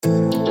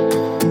Welcome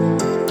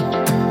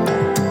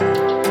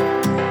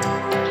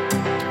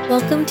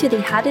to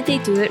the How Did They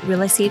Do It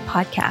Real Estate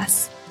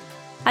Podcast.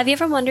 Have you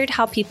ever wondered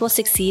how people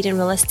succeed in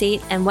real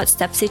estate and what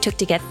steps they took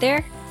to get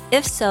there?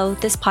 If so,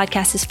 this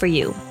podcast is for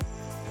you.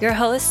 Your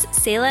hosts,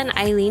 Selah and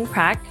Eileen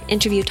Prack,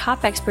 interview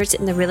top experts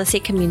in the real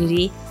estate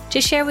community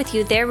to share with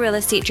you their real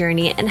estate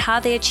journey and how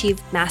they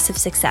achieved massive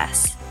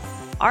success.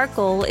 Our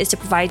goal is to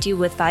provide you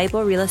with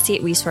valuable real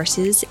estate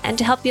resources and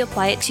to help you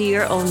apply it to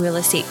your own real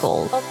estate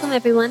goals. Welcome,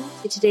 everyone,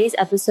 to today's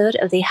episode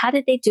of the How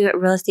Did They Do It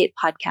Real Estate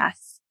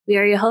Podcast. We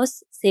are your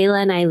hosts,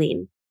 Selah and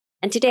Eileen.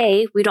 And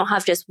today, we don't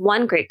have just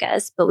one great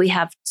guest, but we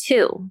have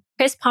two.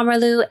 Chris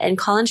Pomerleau and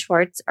Collin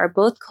Schwartz are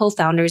both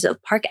co-founders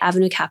of Park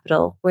Avenue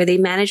Capital, where they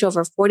manage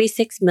over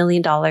 $46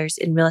 million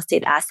in real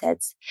estate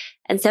assets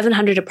and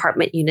 700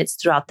 apartment units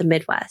throughout the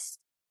Midwest.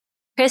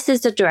 Chris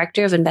is the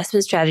Director of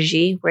Investment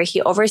Strategy, where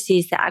he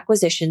oversees the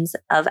acquisitions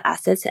of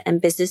assets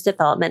and business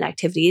development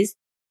activities,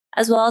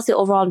 as well as the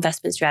overall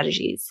investment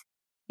strategies.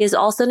 He is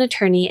also an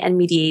attorney and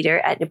mediator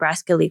at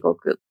Nebraska Legal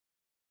Group.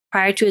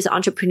 Prior to his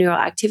entrepreneurial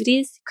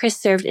activities, Chris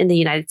served in the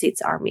United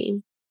States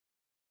Army.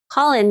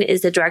 Collin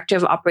is the Director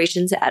of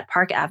Operations at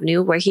Park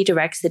Avenue, where he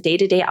directs the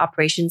day-to-day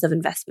operations of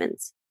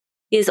investments.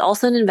 He is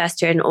also an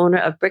investor and owner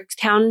of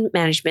Bricktown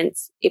Management,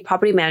 a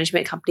property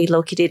management company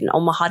located in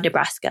Omaha,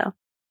 Nebraska.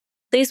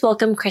 Please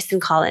welcome Chris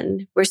and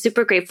Collin. We're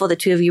super grateful the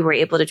two of you were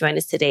able to join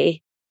us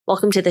today.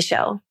 Welcome to the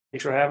show.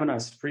 Thanks for having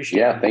us. Appreciate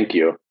it. Yeah, thank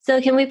you. So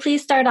can we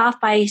please start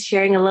off by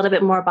sharing a little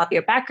bit more about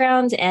your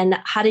background and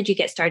how did you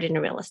get started in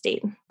real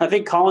estate? I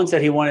think Collin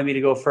said he wanted me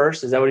to go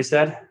first. Is that what he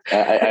said?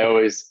 I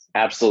always,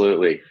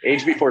 absolutely.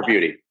 Age before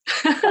beauty.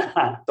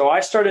 So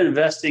I started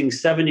investing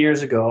 7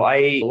 years ago.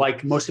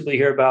 Like most people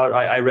hear about,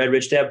 I read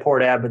Rich Dad, Poor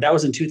Dad, but that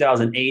was in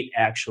 2008,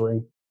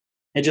 actually.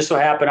 It just so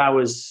happened I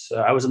was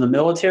in the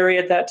military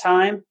at that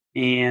time.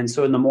 And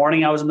so in the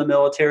morning, I was in the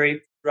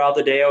military. Throughout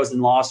the day, I was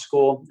in law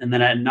school. And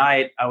then at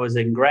night, I was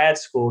in grad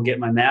school getting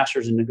my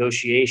master's in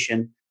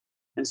negotiation.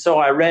 And so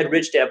I read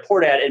Rich Dad,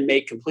 Poor Dad. It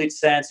made complete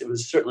sense. It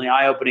was certainly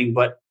eye-opening,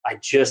 but I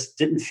just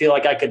didn't feel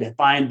like I could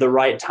find the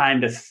right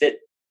time to fit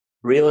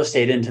real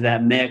estate into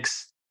that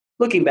mix.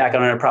 Looking back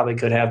on it, I probably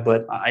could have,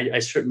 but I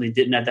certainly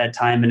didn't at that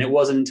time. And it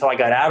wasn't until I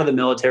got out of the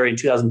military in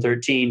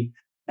 2013,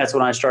 that's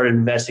when I started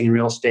investing in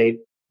real estate.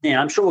 And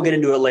I'm sure we'll get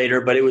into it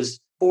later, but it was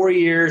 4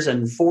 years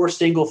and 4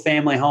 single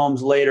family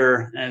homes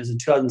later, and it was in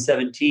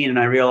 2017, and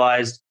I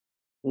realized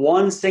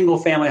one single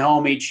family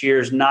home each year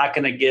is not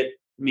going to get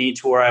me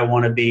to where I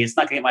want to be. It's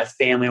not going to get my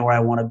family where I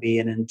want to be.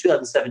 And in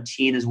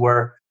 2017 is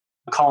where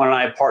Collin and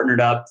I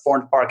partnered up,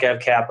 formed Park Ave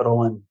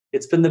Capital, and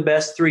it's been the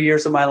best 3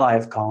 years of my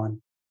life,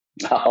 Collin.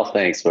 Oh,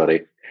 thanks,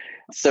 buddy.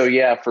 So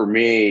yeah, for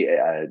me,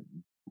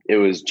 it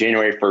was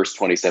January 1st,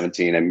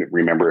 2017. I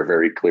remember it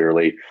very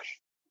clearly.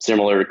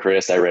 Similar to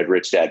Chris, I read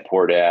Rich Dad,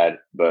 Poor Dad,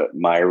 but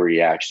my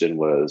reaction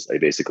was I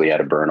basically had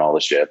to burn all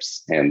the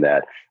ships. And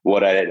that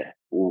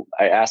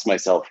I asked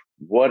myself,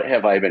 what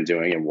have I been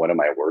doing and what am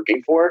I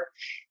working for?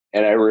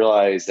 And I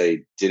realized I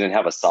didn't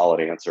have a solid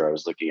answer. I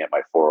was looking at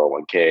my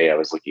 401k. I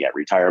was looking at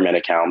retirement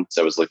accounts.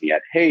 I was looking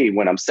at, hey,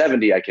 when I'm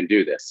 70, I can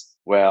do this.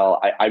 Well,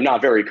 I'm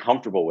not very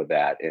comfortable with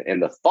that.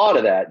 And the thought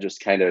of that just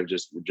kind of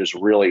just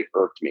really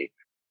irked me.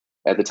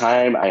 At the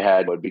time, I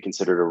had what would be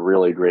considered a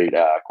really great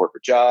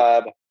corporate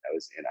job. I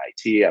was in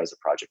IT. I was a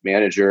project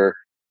manager,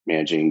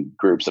 managing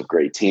groups of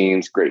great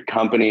teams, great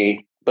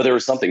company. But there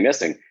was something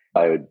missing.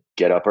 I would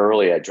get up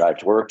early. I'd drive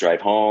to work,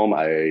 drive home.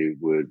 I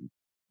would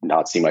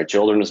not see my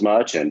children as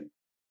much. And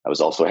I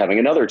was also having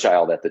another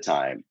child at the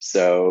time.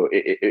 So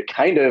it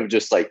kind of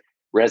just like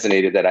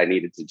resonated that I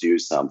needed to do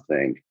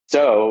something.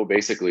 So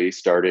basically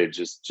started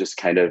just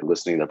kind of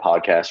listening to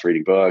podcasts,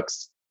 reading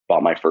books.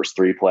 Bought my first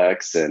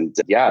threeplex, and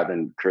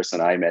then Chris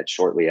and I met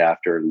shortly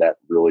after, and that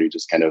really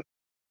just kind of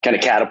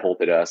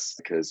catapulted us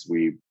because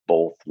we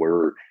both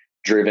were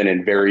driven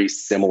in very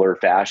similar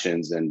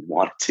fashions and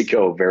wanted to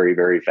go very,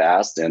 very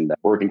fast and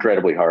work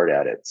incredibly hard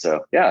at it.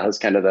 So yeah, it was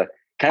kind of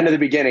the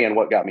beginning and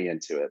what got me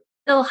into it.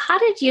 So how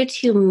did you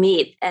two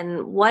meet,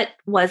 and what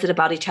was it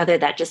about each other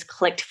that just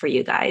clicked for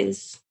you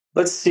guys?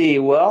 Let's see.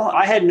 Well,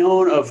 I had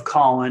known of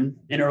Collin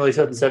in early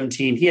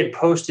 2017. He had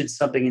posted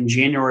something in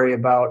January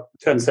about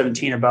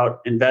 2017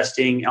 about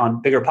investing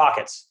on Bigger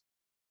Pockets.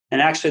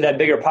 And actually that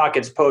Bigger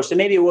Pockets post, and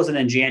maybe it wasn't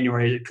in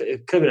January,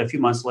 it could have been a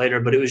few months later,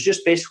 but it was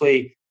just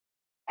basically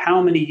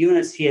how many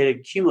units he had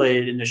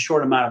accumulated in a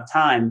short amount of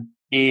time.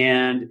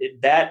 And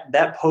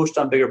that post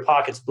on Bigger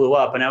Pockets blew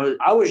up. And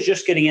I was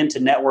just getting into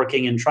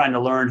networking and trying to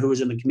learn who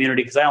was in the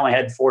community because I only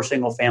had 4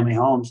 single family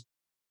homes.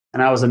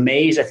 And I was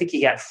amazed. I think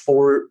he got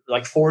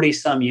 40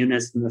 some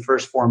units in the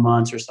first 4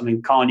 months or something.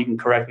 Collin, you can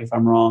correct me if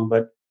I'm wrong,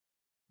 but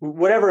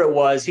whatever it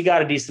was, he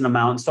got a decent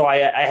amount. So I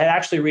had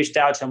actually reached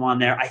out to him on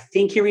there. I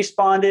think he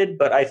responded,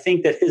 but I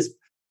think that his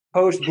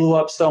post blew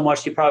up so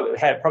much, he probably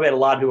had a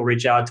lot of people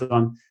reach out to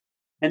him.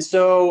 And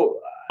so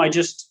I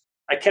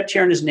kept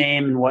hearing his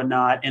name and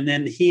whatnot. And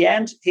then we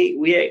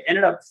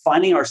ended up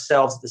finding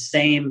ourselves the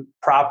same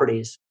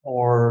properties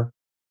or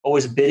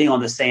always bidding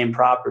on the same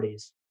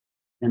properties.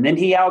 And then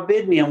he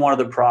outbid me on one of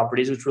the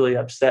properties, which really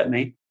upset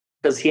me.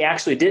 because he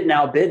actually didn't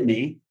outbid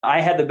me.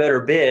 I had the better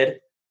bid,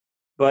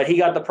 but he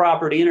got the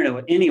property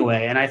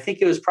anyway. And I think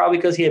it was probably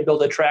because he had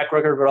built a track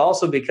record, but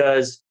also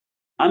because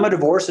I'm a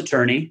divorce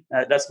attorney.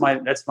 That's my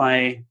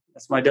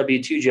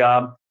W-2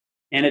 job.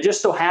 And it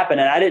just so happened,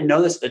 and I didn't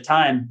know this at the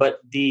time, but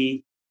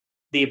the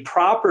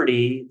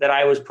property that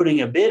I was putting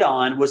a bid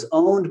on was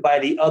owned by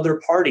the other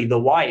party, the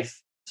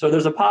wife. So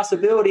there's a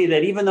possibility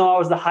that even though I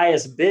was the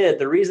highest bid,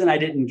 the reason I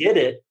didn't get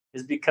it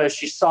is because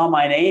she saw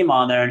my name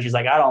on there and she's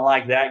like, I don't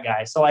like that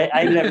guy. So I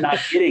ended up not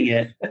getting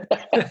it.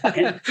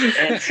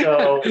 and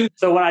so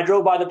when I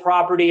drove by the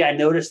property, I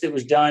noticed it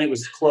was done. It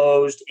was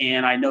closed.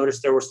 And I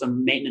noticed there were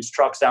some maintenance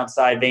trucks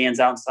outside,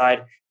 vans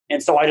outside.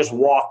 And so I just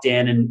walked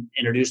in and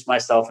introduced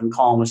myself, and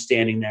Collin was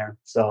standing there.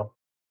 So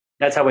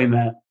that's how we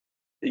met.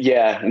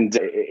 Yeah. And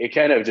it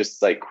kind of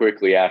just like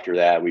quickly after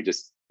that,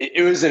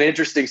 it was an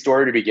interesting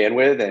story to begin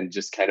with, and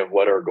just kind of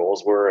what our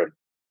goals were. And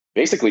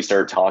basically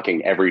started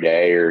talking every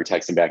day or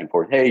texting back and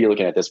forth. Hey, you're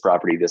looking at this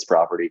property.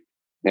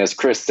 And as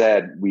Chris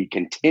said, we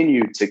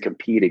continued to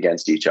compete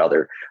against each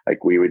other.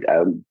 Like we would,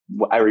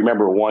 I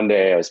remember one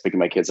day I was picking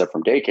my kids up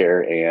from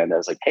daycare and I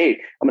was like,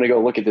 hey, I'm going to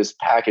go look at this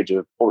package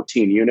of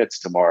 14 units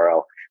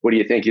tomorrow. What do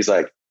you think? He's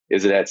like,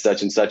 is it at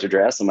such and such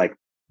address? I'm like,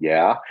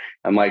 yeah.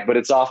 I'm like, but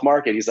it's off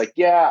market. He's like,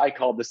 yeah, I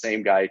called the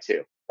same guy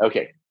too.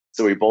 Okay.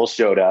 So we both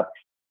showed up.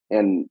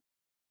 And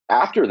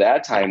after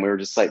that time, we were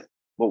just like,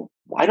 well,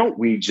 why don't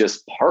we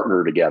just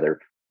partner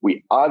together?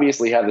 We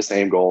obviously have the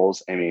same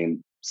goals. I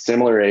mean,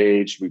 similar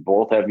age. We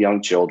both have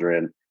young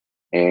children,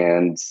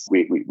 and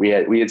we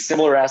had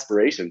similar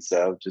aspirations.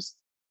 So just,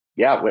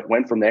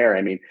 went from there.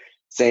 I mean,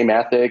 same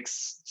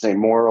ethics, same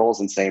morals,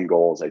 and same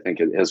goals, I think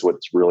is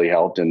what's really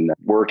helped, in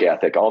work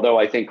ethic. Although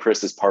I think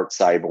Chris is part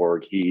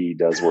cyborg. He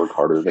does work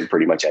harder than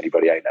pretty much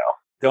anybody I know.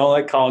 Don't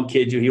let Collin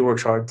kid you. He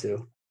works hard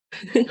too.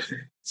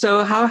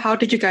 So how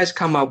did you guys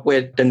come up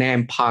with the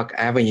name Park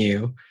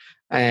Avenue?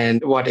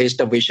 And what is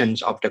the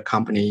visions of the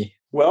company?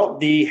 Well,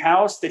 the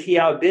house that he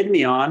outbid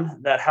me on,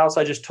 that house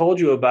I just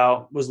told you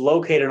about, was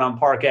located on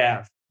Park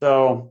Ave.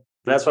 So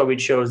that's why we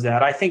chose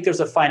that. I think there's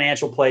a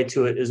financial play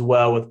to it as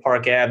well with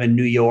Park Ave in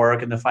New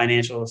York and the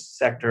financial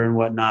sector and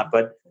whatnot.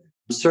 But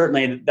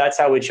certainly that's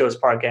how we chose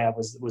Park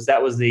Ave.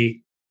 That was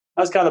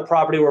kind of the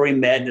property where we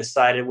met and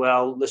decided,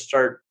 well, let's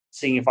start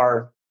seeing if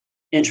our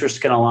interests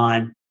can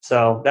align.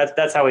 So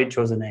that's how we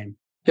chose the name.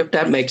 If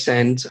that makes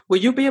sense, will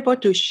you be able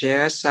to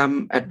share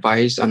some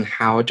advice on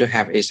how to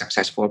have a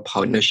successful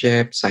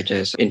partnership, such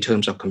as in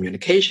terms of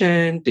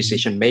communication,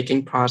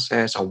 decision-making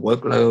process, or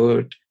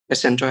workload,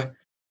 etc.?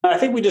 I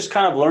think we just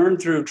kind of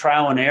learned through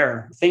trial and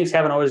error. Things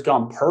haven't always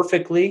gone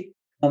perfectly.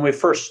 When we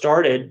first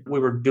started, we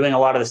were doing a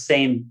lot of the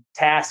same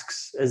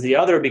tasks as the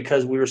other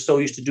because we were so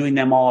used to doing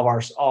them all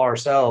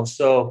ourselves.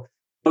 So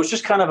it was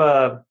just kind of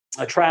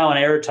a trial and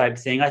error type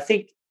thing. I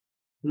think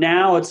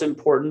now it's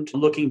important.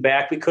 Looking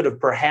back, we could have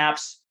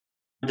perhaps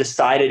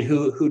decided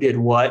who did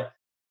what,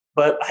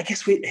 but I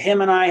guess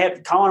Collin and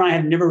I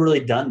have never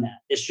really done that.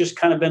 It's just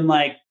kind of been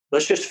like,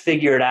 let's just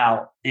figure it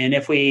out. And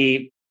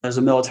there's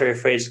a military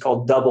phrase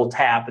called double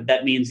tap, but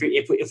that means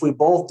if we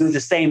both do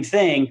the same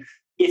thing,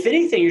 if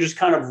anything, you're just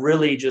kind of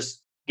really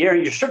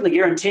you're certainly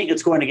guaranteeing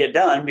it's going to get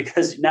done,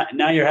 because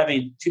now you're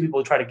having two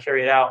people try to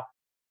carry it out.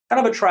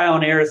 Kind of a trial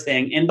and error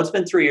thing. And it's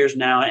been 3 years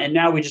now. And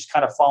now we just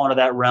kind of fall into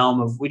that realm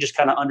of, we just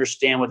kind of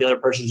understand what the other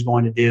person is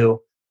going to do.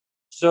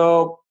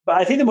 So, but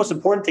I think the most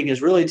important thing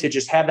is really to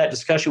just have that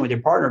discussion with your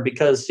partner,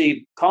 because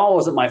Collin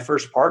wasn't my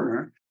first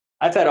partner.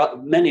 I've had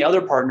many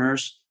other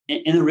partners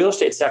in the real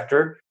estate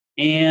sector,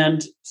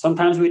 and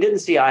sometimes we didn't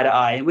see eye to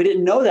eye, and we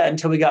didn't know that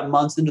until we got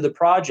months into the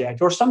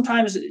project, or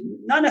sometimes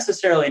not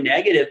necessarily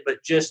negative,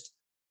 but just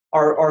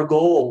our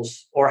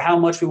goals or how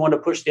much we want to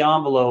push the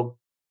envelope.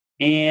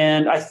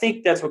 And I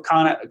think that's what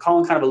Collin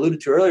kind of alluded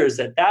to earlier, is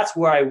that's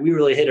where we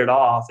really hit it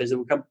off, is that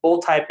we're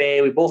both type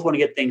A. We both want to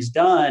get things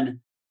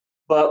done,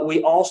 but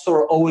we also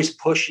are always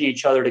pushing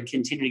each other to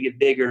continue to get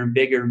bigger and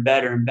bigger and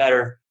better and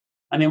better.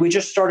 I mean, we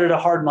just started a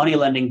hard money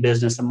lending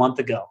business a month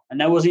ago,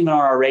 and that wasn't even on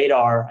our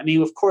radar. I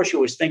mean, of course, you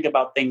always think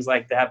about things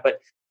like that,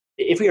 but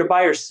if you're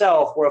by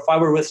yourself, or if I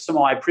were with some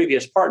of my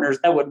previous partners,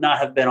 that would not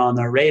have been on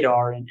their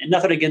radar. And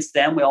nothing against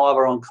them. We all have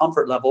our own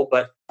comfort level,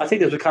 but I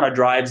think that's what kind of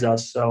drives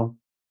us. So.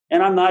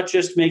 And I'm not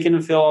just making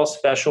them feel all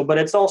special, but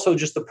it's also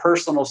just the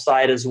personal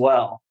side as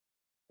well.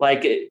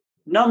 Like,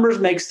 numbers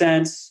make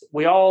sense.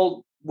 We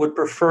all would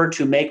prefer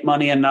to make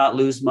money and not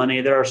lose money.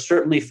 There are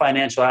certainly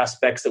financial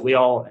aspects that we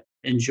all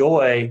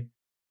enjoy,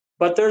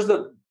 but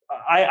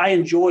I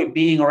enjoy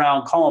being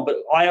around Collin, but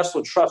I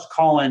also trust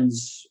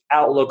Collin's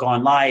outlook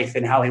on life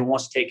and how he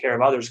wants to take care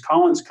of others.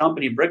 Collin's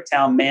company,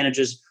 Bricktown,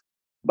 manages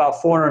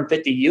about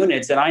 450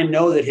 units. And I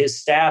know that his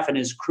staff and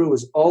his crew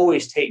is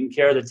always taking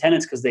care of the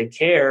tenants because they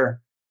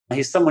care.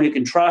 He's someone you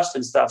can trust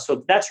and stuff.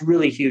 So that's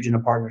really huge in a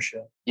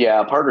partnership.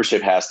 Yeah, a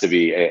partnership has to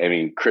be, I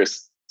mean,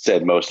 Chris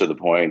said most of the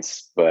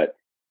points, but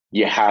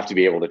you have to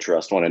be able to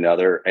trust one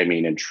another. I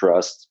mean, and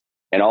trust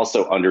and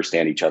also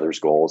understand each other's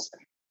goals.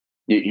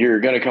 You're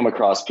going to come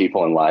across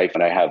people in life,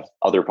 and I have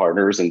other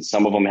partners, and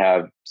some of them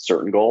have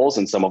certain goals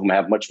and some of them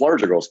have much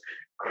larger goals.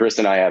 Chris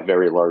and I have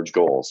very large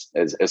goals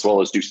as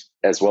well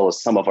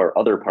as some of our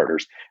other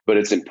partners. But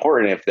it's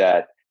important if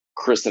that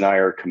Chris and I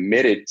are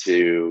committed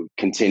to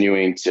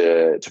continuing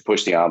to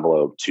push the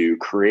envelope, to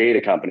create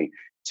a company,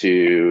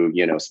 to,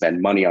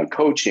 spend money on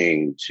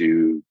coaching,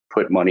 to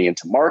put money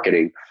into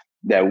marketing,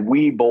 that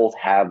we both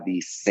have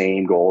these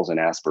same goals and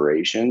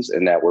aspirations,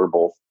 and that we're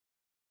both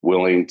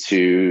willing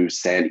to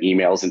send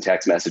emails and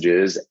text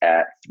messages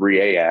at 3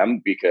 a.m.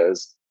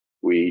 because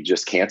we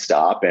just can't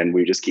stop and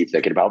we just keep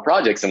thinking about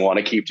projects and want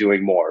to keep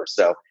doing more.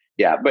 So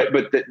yeah, but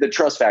the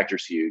trust factor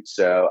is huge.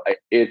 So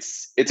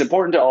it's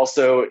important to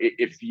also,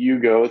 if you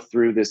go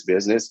through this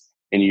business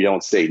and you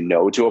don't say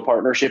no to a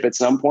partnership at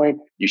some point,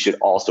 you should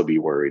also be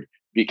worried,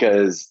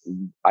 because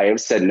I have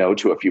said no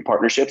to a few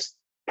partnerships.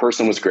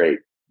 Person was great.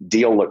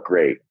 Deal looked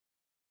great,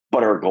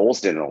 but our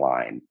goals didn't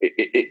align.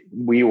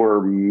 We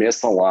were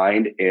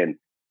misaligned in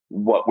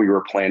what we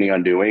were planning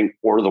on doing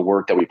or the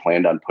work that we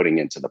planned on putting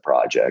into the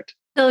project.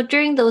 So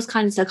during those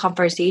kinds of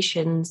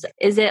conversations,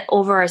 is it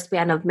over a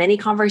span of many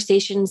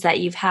conversations that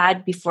you've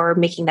had before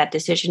making that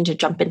decision to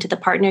jump into the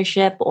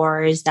partnership?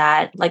 Or is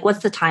that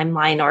what's the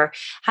timeline, or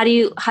how do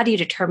you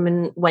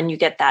determine when you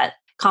get that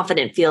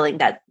confident feeling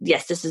that,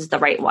 yes, this is the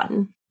right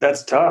one?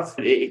 That's tough.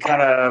 It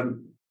kind of,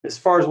 as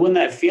far as when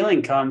that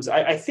feeling comes,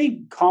 I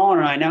think Collin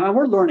and I now, and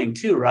we're learning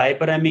too, right?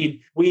 But I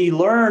mean, we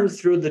learn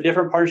through the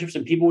different partnerships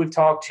and people we've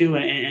talked to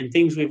and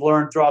things we've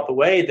learned throughout the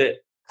way that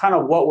kind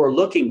of what we're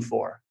looking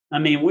for. I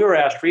mean, we were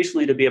asked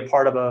recently to be a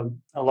part of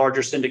a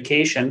larger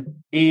syndication,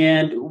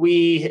 and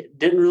we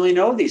didn't really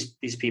know these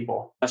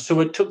people.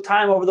 So it took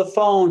time over the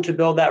phone to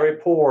build that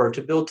rapport,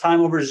 to build time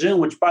over Zoom,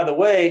 which, by the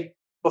way,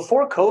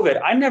 before COVID,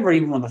 I never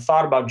even would have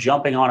thought about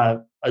jumping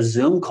on a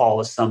Zoom call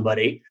with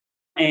somebody.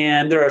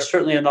 And there are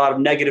certainly a lot of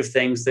negative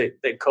things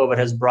that COVID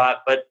has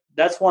brought, but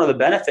that's one of the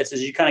benefits,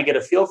 is you kind of get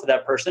a feel for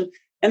that person.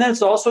 And then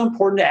it's also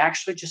important to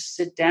actually just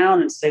sit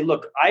down and say,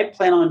 look, I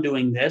plan on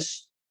doing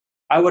this.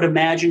 I would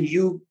imagine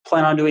you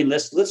plan on doing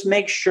this. Let's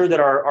make sure that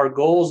our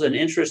goals and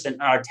interests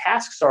and our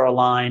tasks are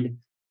aligned,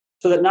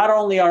 so that not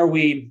only are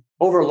we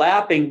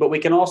overlapping, but we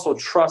can also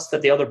trust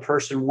that the other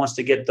person wants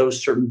to get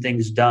those certain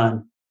things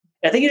done.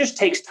 I think it just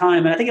takes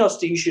time. And I think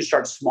also you should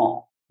start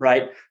small,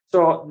 right?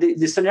 So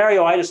the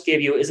scenario I just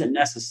gave you isn't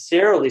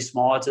necessarily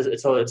small. It's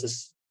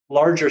a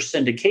larger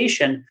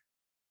syndication,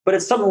 but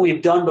it's something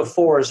we've done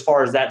before as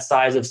far as that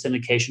size of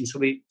syndication. So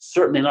we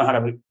certainly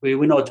know we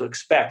know what to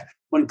expect.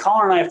 When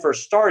Collin and I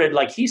first started,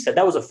 like he said,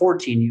 that was a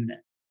 14 unit.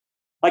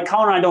 Like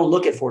Collin and I don't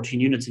look at 14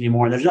 units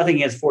anymore. There's nothing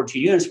against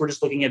 14 units. We're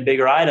just looking at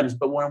bigger items.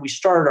 But when we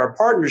started our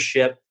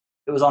partnership,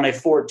 it was on a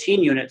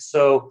 14 unit.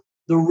 So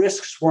the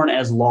risks weren't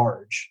as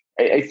large.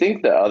 I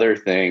think the other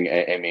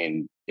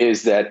thing,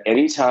 is that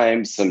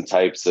anytime some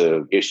types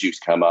of issues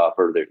come up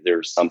or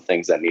there's some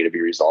things that need to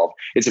be resolved,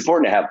 it's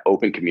important to have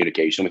open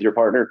communication with your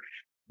partner.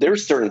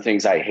 There's certain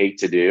things I hate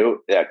to do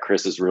that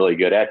Chris is really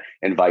good at,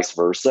 and vice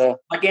versa.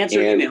 Like answer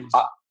emails.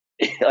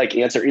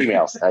 Answer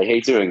emails. I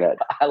hate doing that.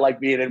 I like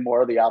being in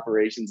more of the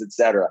operations, et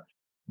cetera.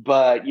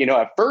 But,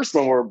 at first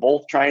when we're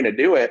both trying to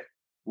do it,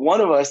 one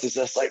of us is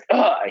just like,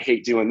 oh, I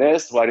hate doing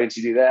this. Why didn't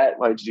you do that?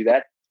 Why did you do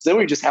that? So then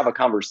we just have a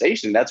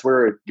conversation. That's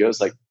where it goes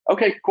like,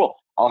 okay, cool.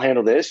 I'll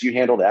handle this. You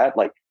handle that.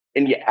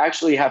 And you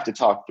actually have to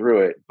talk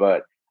through it.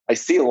 But I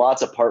see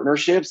lots of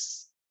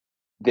partnerships,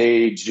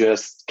 they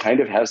just kind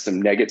of have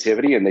some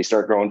negativity and they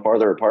start growing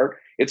farther apart.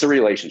 It's a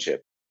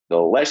relationship. The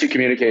less you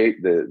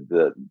communicate,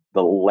 the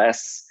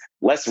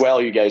less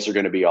well you guys are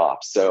going to be off.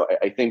 So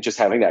I think just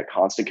having that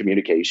constant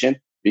communication,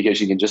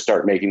 because you can just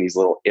start making these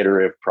little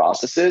iterative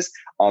processes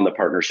on the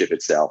partnership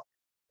itself.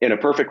 In a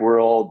perfect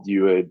world,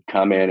 you would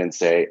come in and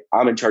say,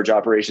 I'm in charge of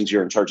operations,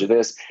 you're in charge of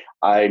this.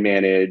 I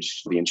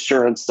manage the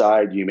insurance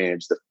side, you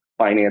manage the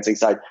financing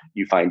side,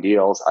 you find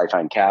deals, I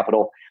find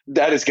capital.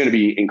 That is going to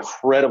be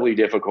incredibly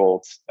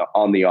difficult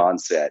on the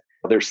onset.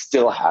 There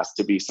still has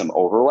to be some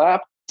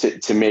overlap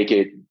to make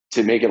it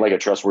like a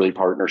trustworthy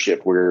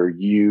partnership where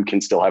you can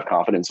still have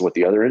confidence in what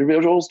the other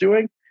individual is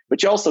doing,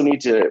 but you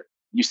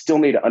still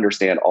need to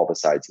understand all the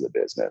sides of the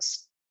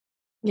business.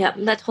 Yeah,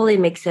 that totally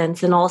makes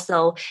sense. And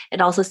also,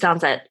 it also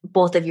sounds that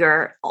both of you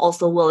are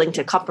also willing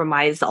to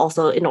compromise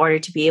also in order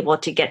to be able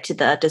to get to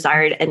the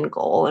desired end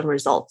goal and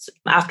results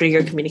after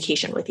your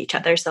communication with each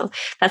other. So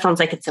that sounds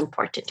like it's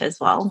important as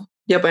well.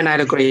 Yep, and I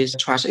agree.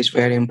 Trust is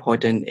very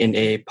important in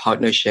a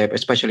partnership,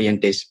 especially in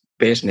this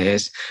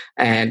business.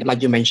 And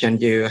like you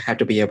mentioned, you have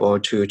to be able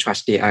to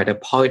trust the other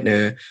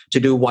partner to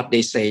do what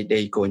they say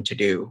they're going to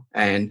do.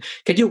 And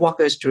can you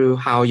walk us through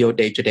how your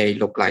day-to-day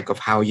look like, of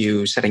how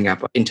you setting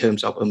up in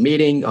terms of a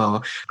meeting,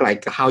 or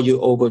like how you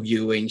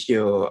overviewing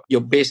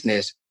your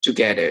business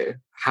together?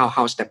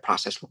 How's that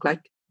process look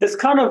like? It's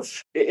kind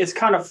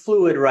of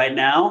fluid right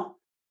now.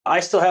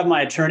 I still have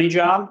my attorney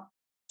job.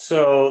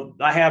 So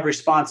I have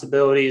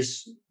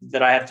responsibilities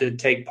that I have to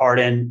take part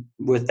in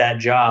with that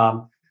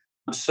job.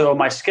 So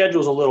my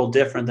schedule is a little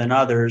different than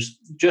others.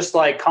 Just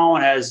like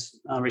Collin has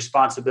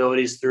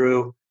responsibilities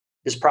through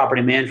his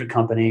property management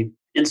company.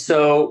 And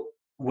so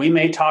we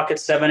may talk at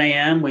 7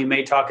 a.m. We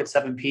may talk at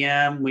 7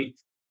 p.m.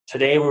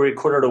 Today we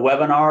recorded a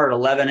webinar at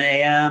 11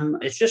 a.m.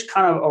 It's just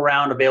kind of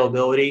around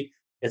availability.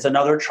 It's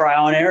another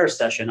trial and error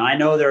session. I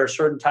know there are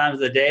certain times of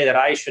the day that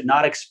I should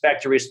not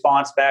expect a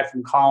response back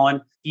from Collin.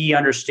 He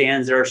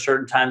understands there are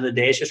certain times of the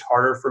day it's just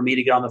harder for me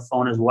to get on the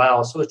phone as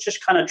well. So it's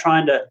just kind of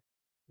trying to,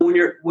 when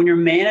you're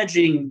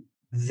managing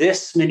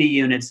this many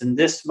units and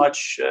this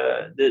much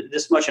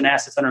in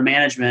assets under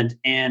management,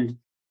 and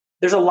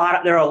there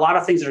are a lot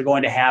of things that are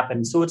going to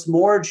happen. So it's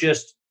more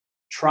just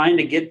trying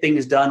to get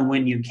things done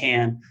when you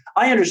can.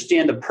 I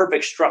understand the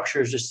perfect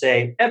structure is to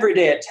say every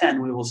day at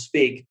 10 we will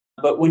speak.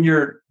 But when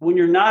you're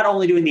not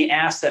only doing the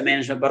asset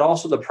management, but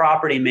also the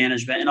property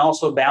management and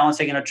also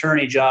balancing an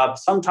attorney job,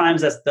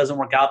 sometimes that doesn't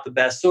work out the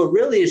best. So it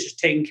really is just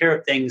taking care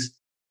of things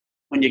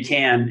when you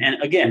can. And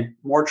again,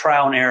 more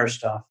trial and error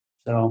stuff.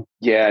 So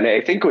yeah, and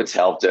I think what's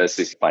helped us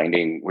is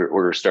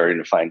we're starting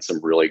to find some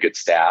really good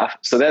staff.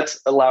 So that's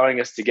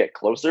allowing us to get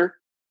closer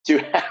to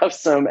have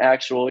some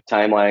actual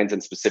timelines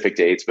and specific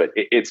dates, but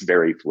it's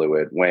very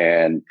fluid.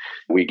 When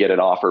we get an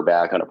offer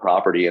back on a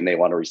property and they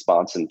want a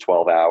response in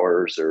 12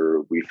 hours,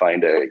 or we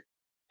find a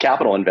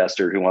capital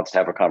investor who wants to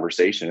have a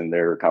conversation and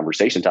their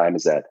conversation time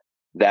is at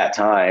that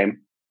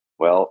time,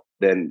 well,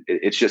 then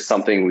it's just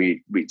something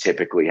we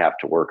typically have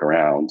to work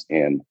around,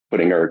 and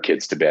putting our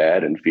kids to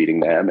bed and feeding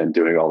them and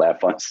doing all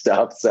that fun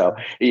stuff. So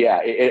yeah,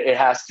 it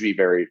has to be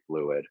very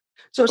fluid,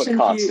 so but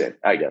constant,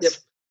 I guess. Yep.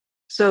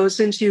 So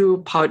since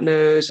you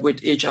partners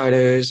with each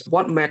other,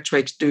 what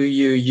metrics do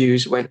you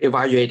use when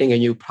evaluating a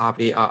new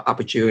property or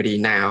opportunity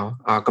now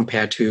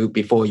compared to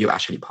before you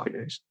actually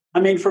partners?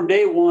 I mean, from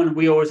day one,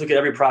 we always look at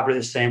every property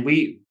the same.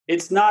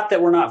 It's not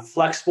that we're not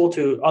flexible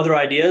to other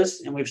ideas,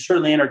 and we've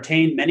certainly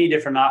entertained many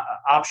different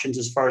options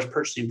as far as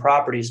purchasing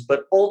properties.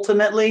 But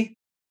ultimately,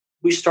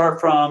 we start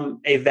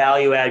from a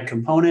value add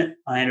component.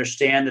 I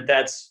understand that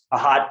that's a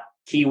hot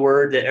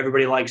keyword that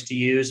everybody likes to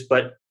use,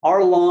 but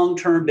our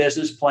long-term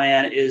business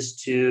plan is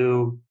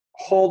to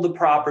hold the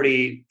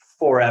property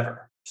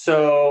forever.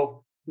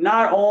 So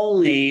not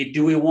only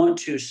do we want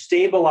to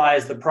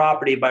stabilize the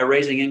property by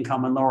raising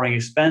income and lowering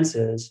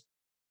expenses,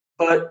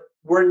 but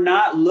we're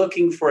not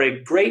looking for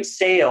a great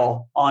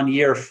sale on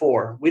year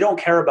 4. We don't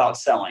care about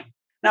selling.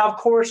 Now, of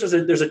course,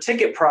 there's a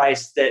ticket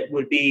price that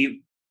would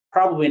be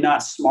probably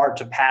not smart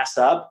to pass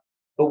up,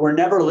 but we're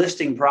never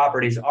listing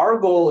properties. Our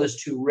goal is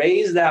to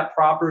raise that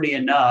property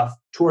enough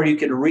to where you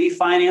can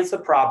refinance the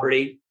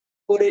property,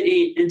 put it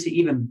into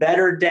even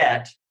better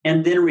debt,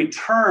 and then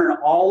return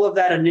all of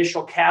that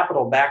initial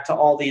capital back to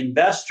all the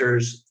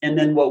investors. And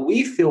then what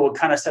we feel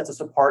kind of sets us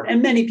apart,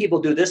 and many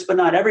people do this, but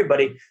not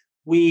everybody,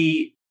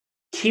 we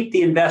keep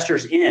the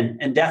investors in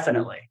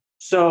indefinitely.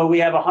 So we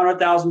have a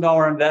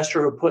 $100,000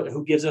 investor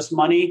who gives us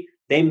money.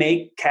 They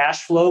make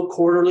cash flow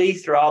quarterly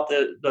throughout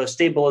the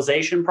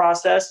stabilization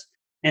process.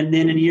 And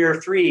then in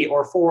year 3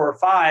 or 4 or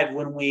 5,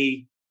 when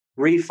we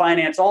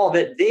refinance all of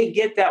it, they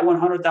get that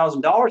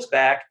 $100,000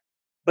 back.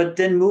 But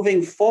then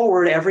moving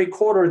forward, every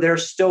quarter, they're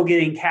still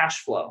getting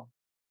cash flow.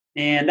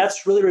 And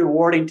that's really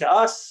rewarding to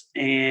us.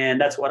 And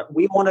that's what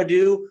we want to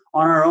do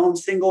on our own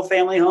single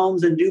family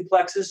homes and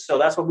duplexes. So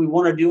that's what we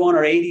want to do on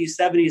our 80s,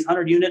 70s,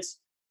 100 units.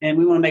 And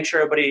we want to make sure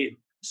everybody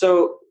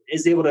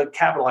is able to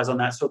capitalize on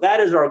that. So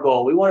that is our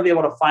goal. We want to be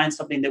able to find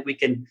something that we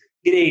can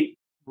get a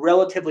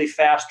relatively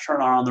fast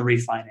turn on the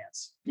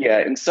refinance. Yeah.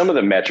 And some of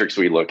the metrics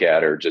we look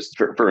at are just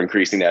for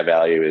increasing that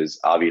value is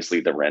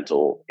obviously the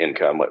rental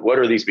income. What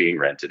are these being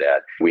rented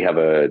at? We have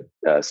a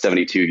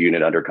 72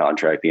 unit under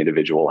contract. The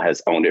individual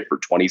has owned it for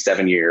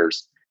 27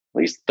 years, at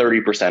least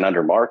 30%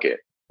 under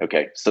market.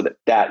 Okay. So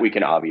that we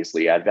can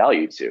obviously add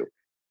value to.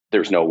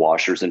 There's no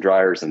washers and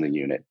dryers in the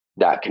unit.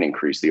 That can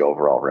increase the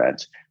overall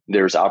rent.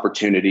 There's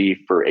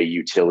opportunity for a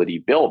utility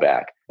bill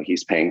back.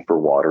 He's paying for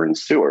water and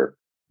sewer.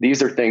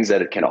 These are things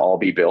that it can all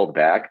be billed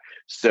back.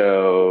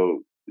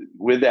 So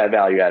with that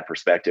value add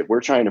perspective,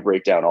 we're trying to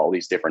break down all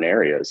these different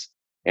areas.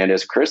 And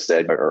as Chris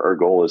said, our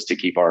goal is to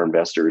keep our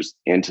investors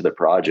into the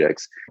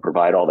projects,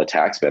 provide all the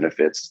tax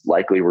benefits.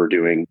 Likely we're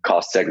doing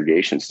cost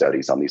segregation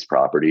studies on these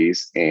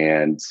properties,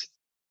 and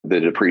the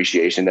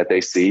depreciation that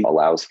they see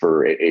allows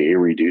for a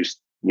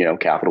reduced,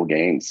 capital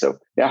gains. So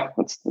yeah,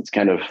 that's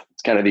kind of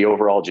the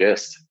overall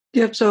gist.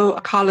 Yeah, so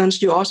Collin,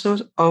 you also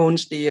own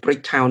the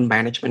Bricktown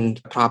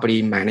Management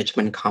property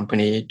management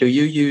company. Do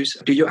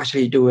you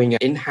actually doing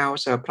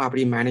in-house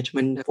property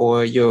management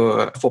for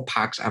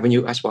Parks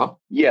Avenue as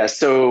well? Yeah,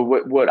 so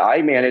what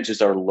I manage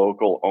is our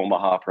local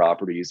Omaha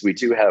properties. We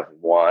do have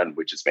one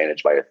which is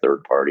managed by a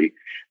third party,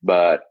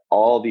 but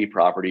all the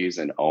properties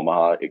in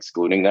Omaha,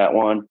 excluding that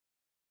one,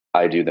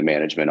 I do the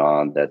management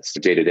on. That's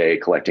day-to-day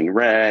collecting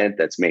rent,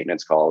 that's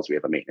maintenance calls. We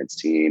have a maintenance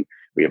team.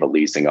 We have a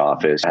leasing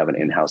office. I have an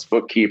in-house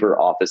bookkeeper,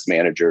 office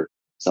manager,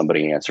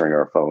 somebody answering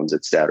our phones,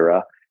 et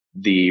cetera.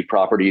 The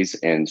properties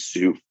in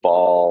Sioux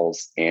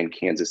Falls and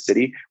Kansas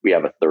City, we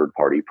have a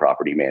third-party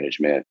property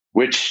management,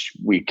 which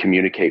we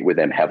communicate with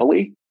them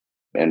heavily.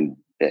 And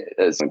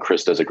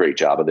Chris does a great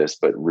job of this,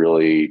 but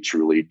really,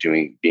 truly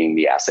being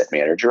the asset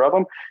manager of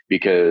them,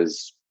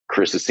 because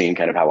Chris has seen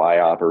kind of how I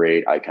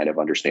operate. I kind of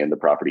understand the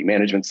property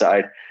management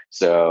side.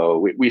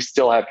 So we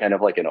still have kind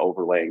of like an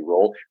overlaying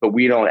role, but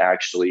we don't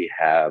actually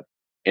have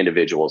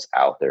individuals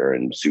out there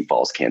in Sioux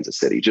Falls, Kansas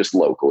City, just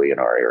locally in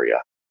our area.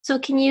 So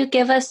can you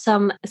give us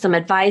some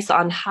advice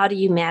on how do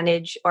you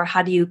manage or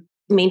how do you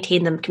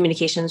maintain the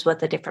communications with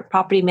the different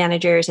property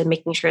managers and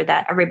making sure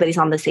that everybody's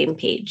on the same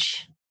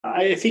page?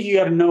 I think you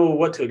got to know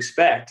what to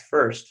expect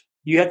first.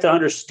 You have to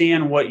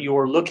understand what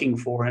you're looking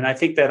for. And I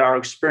think that our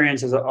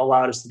experience has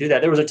allowed us to do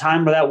that. There was a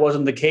time where that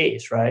wasn't the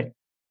case, right?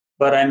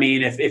 But I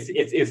mean,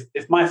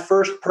 if my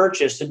first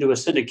purchase into a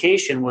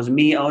syndication was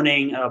me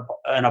owning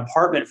an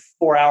apartment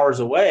 4 hours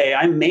away,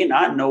 I may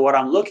not know what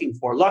I'm looking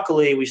for.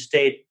 Luckily, we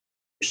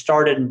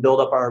started and built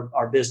up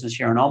our business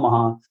here in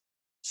Omaha.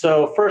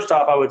 So first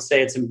off, I would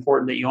say it's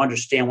important that you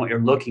understand what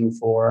you're looking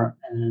for.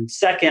 And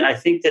second, I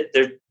think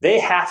that they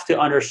have to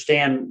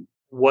understand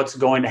what's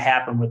going to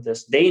happen with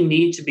this. They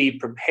need to be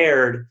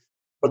prepared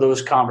for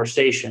those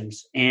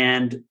conversations.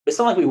 And it's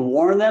not like we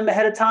warn them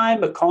ahead of time,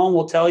 but Collin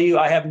will tell you,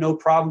 I have no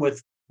problem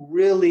with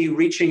really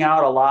reaching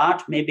out a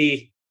lot.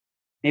 Maybe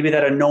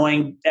that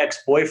annoying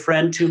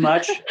ex-boyfriend too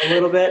much a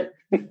little bit.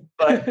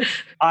 But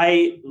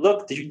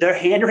they're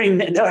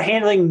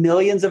handling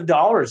millions of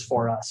dollars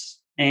for us.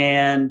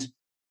 And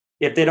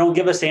if they don't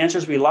give us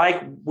answers we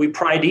like, we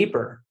pry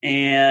deeper.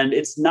 And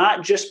it's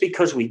not just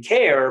because we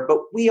care, but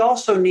we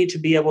also need to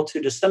be able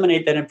to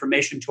disseminate that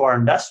information to our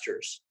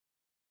investors.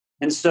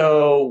 And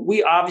so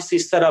we obviously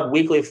set up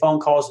weekly phone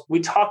calls. We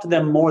talk to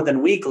them more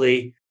than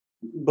weekly,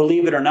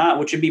 believe it or not,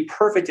 which would be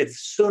perfect if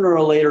sooner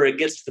or later it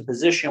gets to the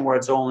position where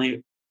it's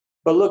only.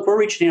 But look, we're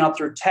reaching out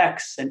through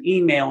texts and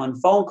email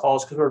and phone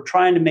calls because we're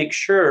trying to make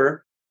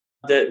sure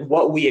that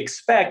what we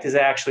expect is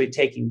actually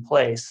taking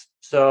place.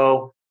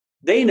 So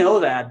they know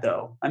that,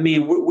 though. I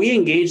mean, we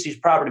engage these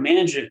property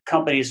management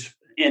companies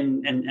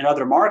in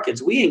other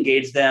markets. We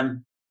engage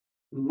them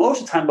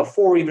most of the time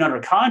before we're even under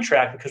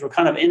contract because we're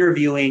kind of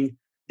interviewing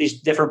these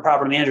different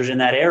property managers in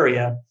that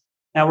area.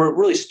 Now, we're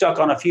really stuck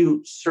on a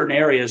few certain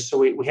areas, so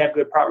we have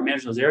good property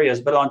managers in those areas.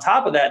 But on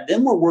top of that,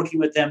 then we're working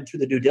with them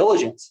through the due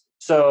diligence.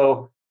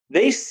 So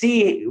they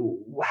see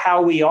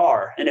how we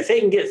are. And if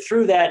they can get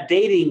through that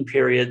dating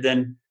period,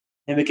 then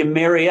we can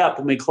marry up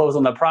when we close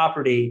on the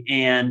property.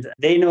 And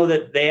they know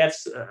that they have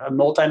a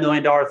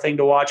multi-million-dollar thing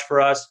to watch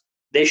for us.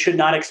 They should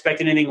not expect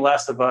anything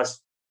less of us,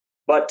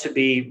 but to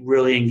be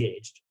really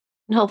engaged.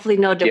 And hopefully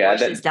no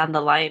divorces down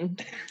the line.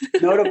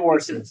 No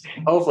divorces,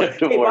 hopefully.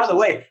 Hey, by the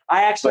way,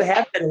 I actually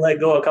have had to let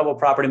go of a couple of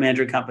property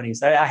management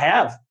companies. I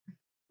have.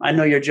 I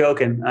know you're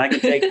joking. I can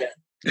take that.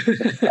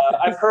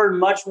 I've heard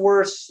much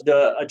worse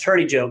the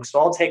attorney jokes, so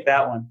I'll take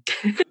that one.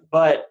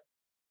 But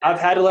I've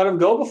had to let them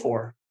go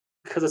before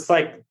because it's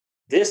like,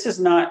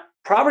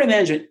 property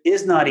management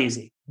is not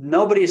easy.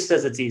 Nobody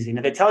says it's easy. And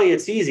if they tell you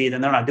it's easy, then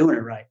they're not doing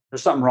it right.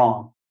 There's something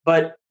wrong.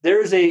 But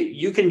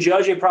you can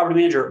judge a property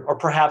manager or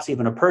perhaps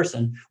even a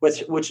person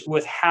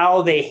with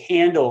how they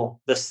handle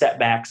the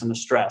setbacks and the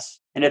stress.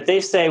 And if they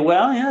say,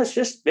 well, yeah,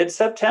 it's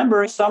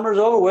September, summer's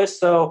over with,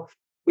 so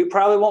we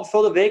probably won't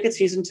fill the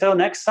vacancies until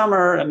next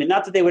summer. I mean,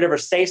 not that they would ever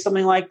say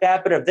something like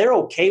that, but if they're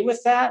okay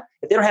with that,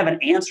 if they don't have an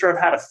answer of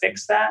how to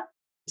fix that,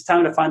 it's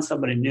time to find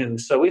somebody new.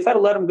 So we've had to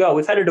let them go.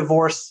 We've had to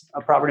divorce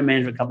a property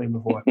management company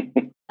before.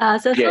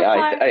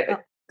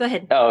 Go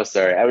ahead. Oh,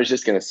 sorry. I was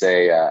just going to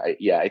say,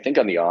 I think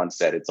on the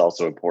onset, it's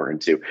also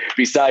important to,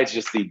 besides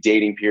just the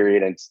dating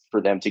period and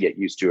for them to get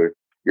used to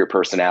your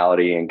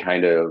personality and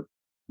kind of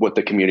what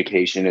the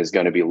communication is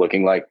going to be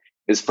looking like,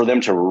 is for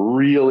them to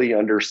really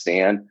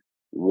understand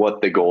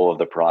what the goal of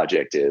the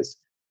project is.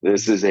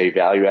 This is a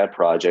value add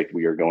project.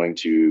 We are going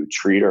to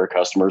treat our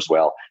customers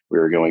well. We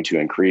are going to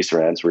increase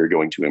rents. We're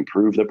going to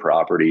improve the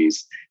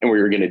properties, and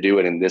we're going to do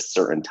it in this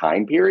certain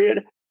time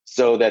period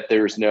so that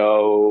there's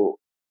no,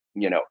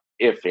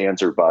 ifs,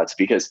 ands, or buts,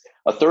 because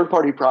a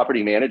third-party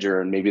property manager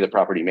and maybe the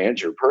property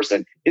manager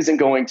person isn't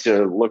going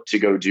to look to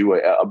go do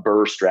a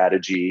BRRRR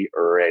strategy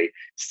or a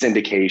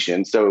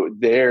syndication. So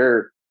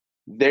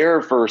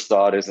their first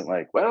thought isn't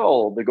like,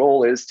 well, the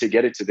goal is to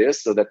get it to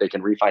this so that they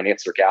can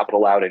refinance their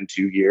capital out in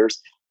 2 years.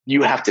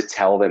 You have to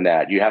tell them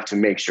that. You have to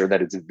make sure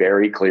that it's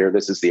very clear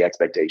this is the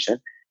expectation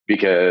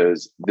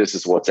because this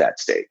is what's at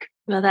stake.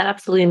 Well, that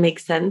absolutely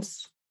makes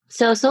sense.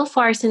 So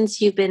far,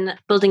 since you've been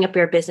building up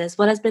your business,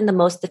 what has been the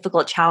most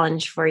difficult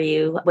challenge for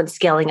you when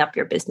scaling up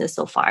your business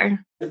so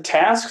far? The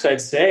tasks,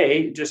 I'd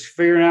say, just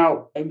figuring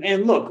out,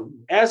 and look,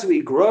 as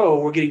we grow,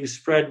 we're getting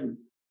spread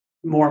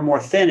more and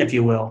more thin, if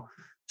you will.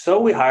 So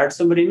we hired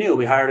somebody new.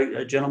 We hired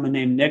a gentleman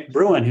named Nick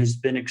Bruin, who's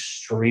been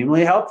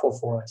extremely helpful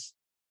for us.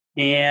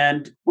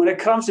 And when it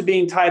comes to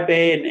being type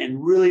A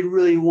and really,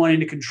 really wanting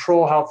to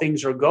control how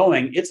things are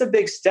going, it's a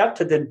big step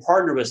to then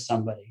partner with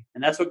somebody.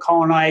 And that's what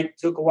Collin and I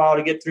took a while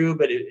to get through,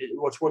 but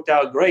what's worked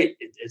out great.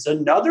 It's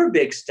another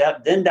big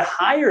step then to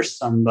hire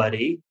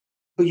somebody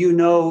who you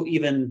know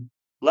even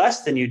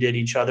less than you did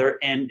each other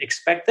and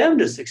expect them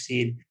to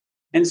succeed.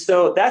 And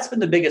so that's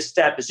been the biggest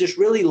step, is just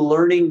really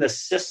learning the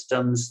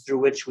systems through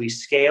which we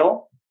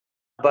scale.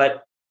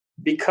 But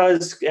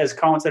because, as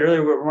Collin said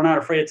earlier, we're not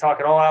afraid to talk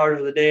at all hours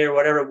of the day or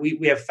whatever.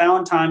 We have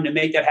found time to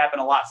make that happen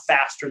a lot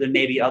faster than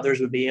maybe others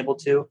would be able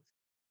to.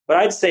 But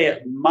I'd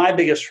say my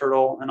biggest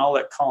hurdle, and I'll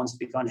let Collin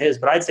speak on his,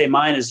 but I'd say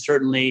mine is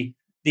certainly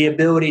the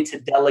ability to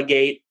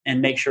delegate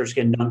and make sure it's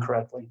getting done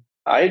correctly.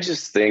 I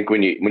just think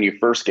when you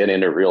first get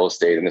into real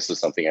estate, and this is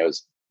something I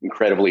was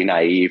incredibly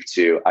naive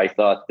to, I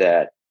thought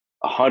that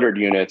 100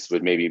 units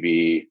would maybe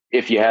be,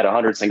 if you had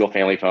 100 single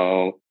family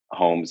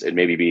homes, it'd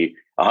maybe be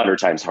 100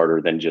 times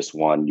harder than just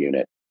one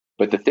unit.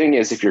 But the thing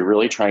is, if you're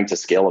really trying to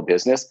scale a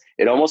business,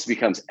 it almost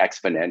becomes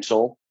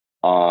exponential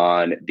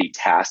on the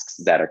tasks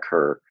that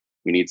occur.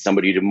 We need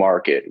somebody to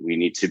market. We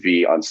need to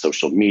be on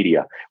social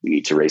media. We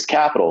need to raise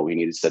capital. We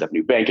need to set up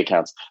new bank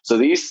accounts. So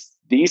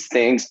these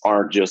things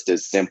aren't just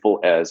as simple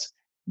as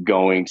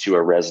going to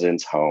a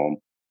resident's home,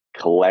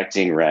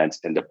 collecting rent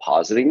and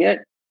depositing it.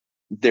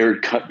 There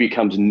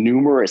becomes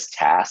numerous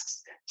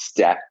tasks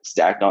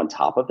stacked on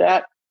top of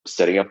that,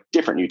 setting up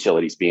different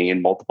utilities, being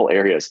in multiple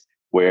areas,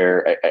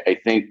 where I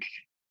think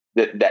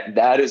that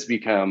has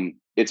become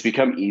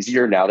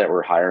easier now that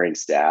we're hiring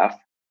staff.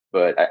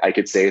 But I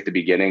could say at the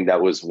beginning,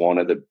 that was one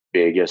of the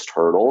biggest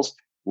hurdles,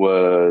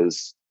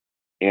 was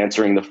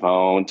answering the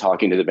phone,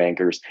 talking to the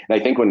bankers. And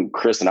I think when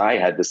Chris and I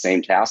had the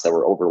same tasks that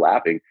were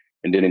overlapping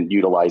and didn't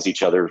utilize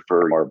each other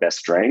for our best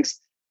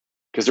strengths,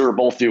 because we were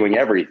both doing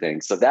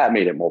everything. So that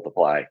made it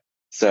multiply.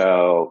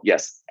 So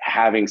yes,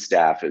 having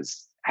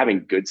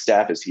good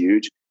staff is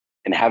huge,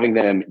 and having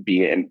them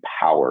be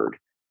empowered.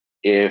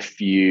 If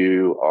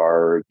you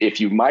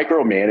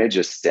micromanage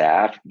a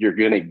staff, you're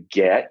going to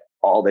get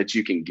all that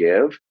you can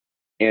give.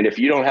 And if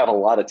you don't have a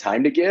lot of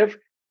time to give,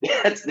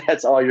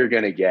 that's all you're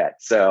going to get.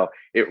 So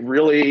it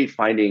really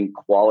finding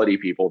quality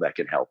people that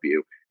can help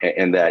you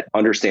and that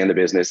understand the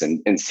business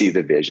and see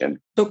the vision.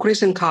 So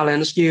Chris and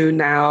Collins, you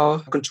now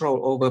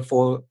control over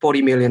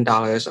 $40 million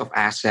of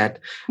asset.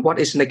 What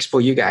is next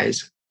for you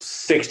guys?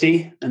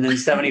 60 and then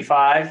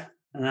 75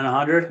 and then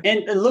 100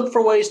 and look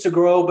for ways to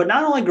grow, but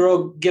not only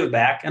grow, give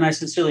back. And I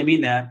sincerely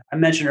mean that. I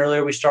mentioned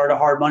earlier, we started a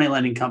hard money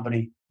lending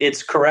company.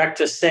 It's correct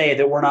to say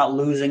that we're not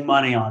losing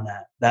money on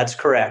that. That's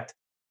correct.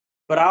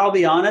 But I'll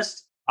be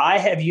honest, I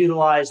have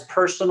utilized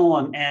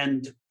personal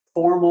and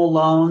formal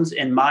loans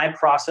in my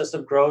process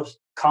of growth.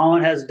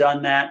 Collin has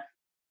done that,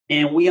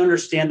 and we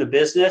understand the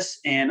business.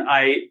 And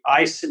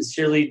I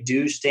sincerely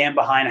do stand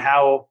behind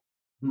how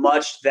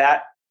much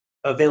that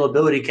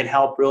availability can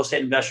help real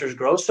estate investors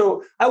grow.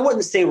 So I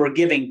wouldn't say we're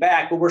giving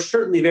back, but we're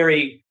certainly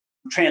very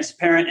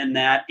transparent in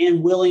that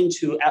and willing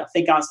to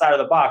think outside of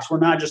the box. We're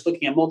not just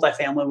looking at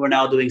multifamily. We're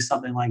now doing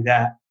something like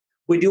that.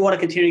 We do want to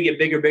continue to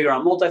get bigger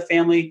on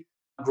multifamily,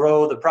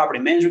 grow the property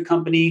management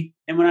company.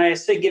 And when I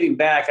say giving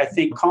back, I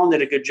think Collin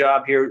did a good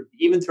job here,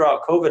 even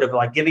throughout COVID, of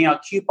like giving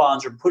out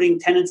coupons or putting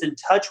tenants in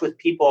touch with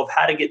people of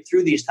how to get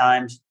through these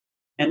times.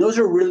 And those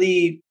are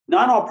really,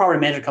 not all property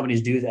management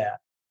companies do that.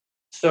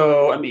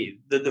 So, I mean,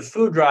 the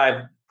food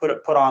drive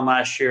put on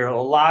last year,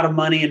 a lot of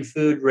money in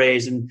food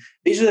raised. And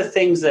these are the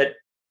things that,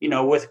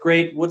 with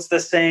great, what's the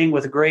saying,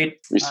 with great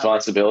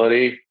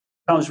responsibility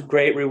comes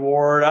great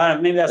reward.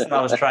 Maybe that's what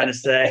I was trying to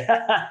say.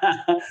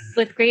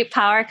 With great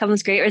power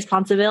comes great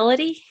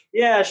responsibility.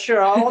 Yeah,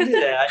 sure. I'll do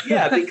that.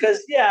 Yeah,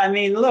 because,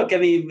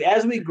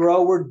 as we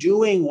grow, we're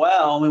doing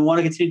well and we want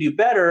to continue to do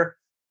better,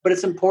 but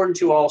it's important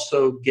to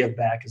also give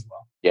back as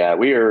well. Yeah,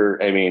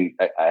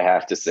 I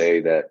have to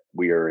say that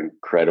we are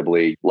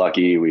incredibly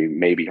lucky. We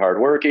may be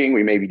hardworking,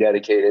 we may be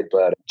dedicated,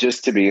 but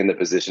just to be in the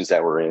positions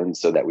that we're in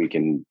so that we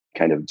can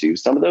kind of do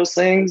some of those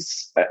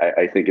things,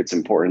 I think it's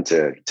important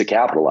to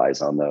capitalize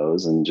on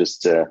those. And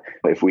just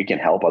if we can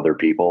help other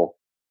people,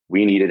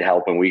 we needed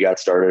help when we got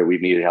started.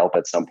 We've needed help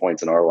at some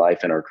points in our life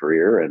and our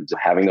career, and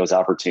having those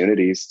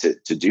opportunities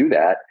to do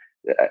that,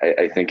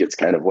 I think it's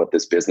kind of what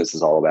this business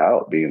is all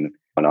about, being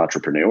an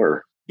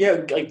entrepreneur.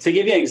 Yeah, like to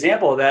give you an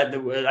example of that,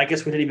 I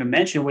guess we didn't even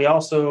mention, we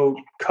also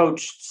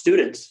coach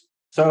students.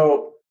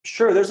 So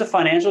sure, there's a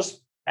financial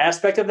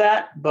aspect of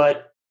that,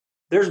 but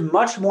there's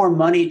much more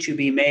money to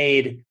be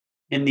made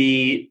in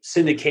the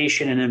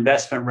syndication and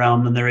investment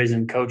realm than there is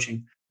in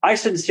coaching. I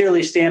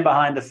sincerely stand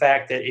behind the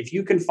fact that if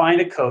you can find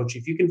a coach,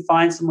 if you can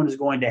find someone who's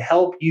going to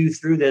help you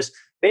through this,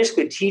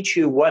 basically teach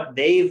you what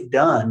they've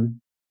done,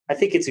 I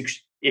think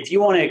if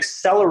you want to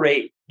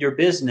accelerate your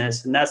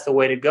business, and that's the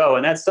way to go.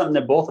 And that's something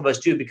that both of us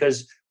do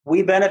because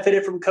we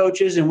benefited from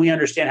coaches and we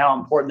understand how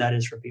important that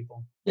is for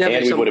people. Yeah,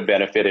 and we would have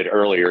benefited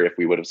earlier if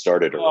we would have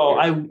started earlier.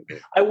 Oh,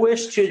 I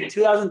wish in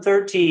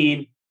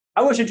 2008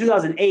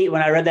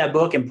 when I read that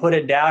book and put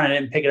it down and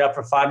didn't pick it up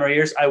for 5 more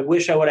years, I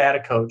wish I would have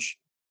had a coach.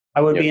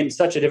 I would be in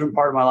such a different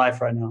part of my life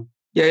right now.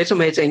 Yeah, it's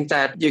amazing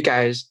that you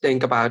guys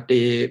think about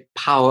the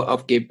power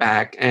of give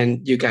back,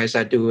 and you guys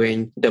are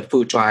doing the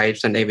food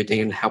drives and everything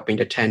and helping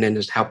the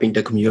tenants, helping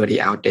the community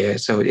out there.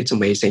 So it's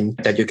amazing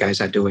that you guys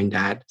are doing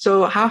that.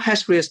 So how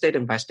has real estate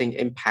investing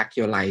impact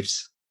your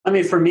lives? I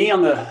mean, for me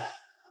on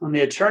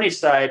the attorney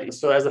side,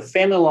 so as a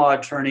family law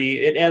attorney,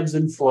 it ebbs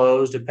and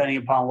flows depending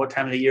upon what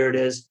time of the year it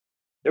is.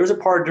 There was a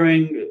part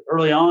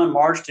early on,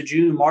 March to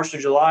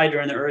July,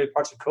 during the early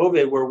parts of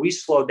COVID, where we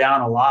slowed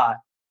down a lot.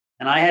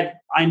 And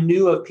I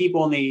knew of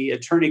people in the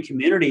attorney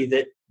community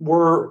that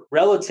were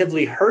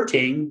relatively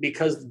hurting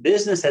because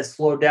business had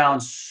slowed down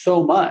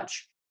so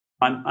much.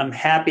 I'm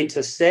happy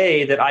to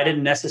say that I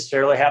didn't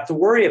necessarily have to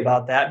worry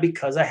about that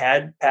because I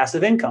had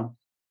passive income.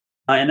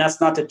 And that's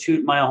not to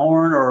toot my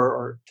horn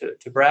or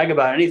to brag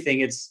about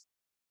anything. It's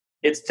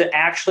to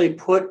actually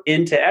put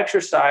into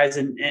exercise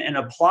and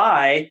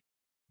apply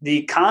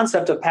the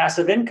concept of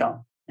passive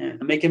income and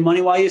making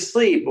money while you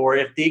sleep, or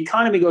if the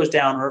economy goes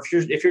down, or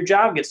if your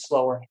job gets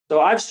slower.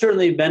 So I've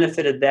certainly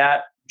benefited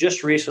that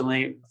just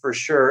recently for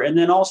sure. And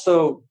then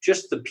also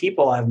just the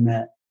people I've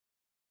met.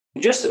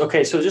 So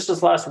just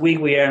this last week,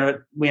 we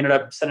ended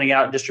up sending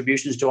out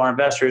distributions to our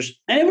investors,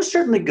 and it was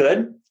certainly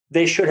good.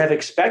 They should have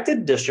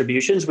expected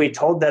distributions. We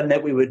told them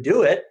that we would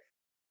do it,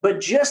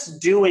 but just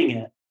doing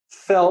it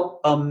felt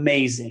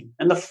amazing.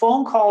 And the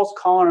phone calls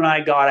Collin and I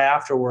got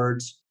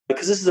afterwards,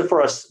 because this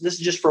is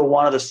just for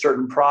one of the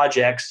certain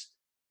projects,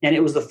 and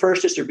it was the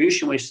first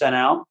distribution we sent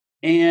out,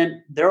 and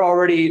they're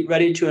already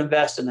ready to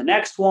invest in the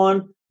next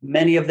one.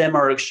 Many of them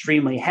are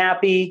extremely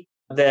happy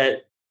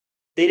that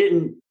they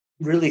didn't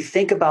really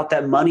think about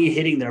that money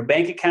hitting their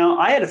bank account.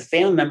 I had a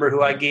family member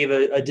who I gave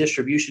a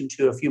distribution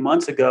to a few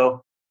months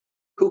ago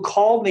who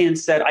called me and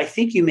said, I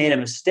think you made a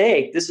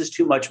mistake. This is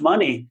too much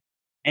money.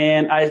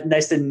 And I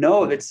said,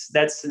 no,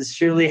 that's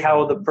sincerely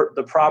how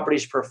the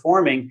property's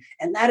performing.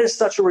 And that is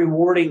such a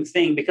rewarding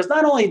thing, because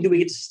not only do we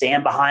get to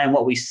stand behind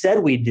what we said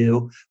we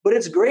do, but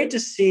it's great to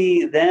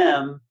see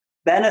them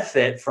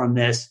benefit from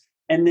this.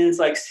 And then it's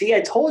like, see,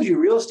 I told you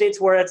real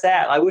estate's where it's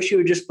at. I wish you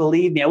would just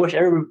believe me. I wish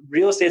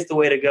real estate's the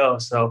way to go.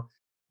 So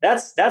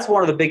that's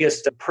one of the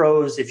biggest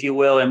pros, if you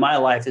will, in my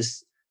life,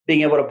 is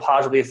being able to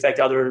positively affect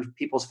other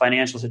people's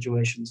financial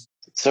situations.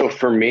 So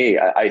for me,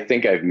 I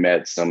think I've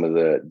met some of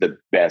the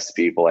best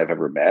people I've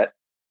ever met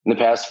in the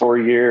past 4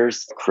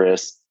 years.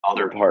 Chris,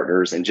 other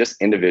partners, and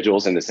just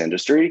individuals in this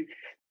industry.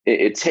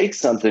 It takes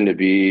something to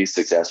be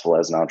successful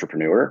as an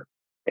entrepreneur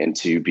and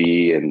to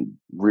be in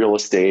real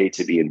estate,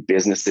 to be in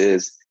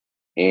businesses.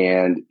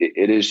 And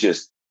it's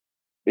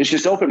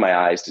just opened my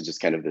eyes to just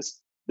kind of this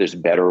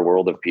better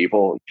world of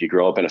people. If you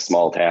grow up in a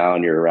small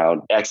town, you're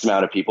around X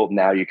amount of people.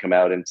 Now you come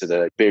out into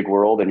the big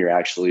world and you're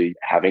actually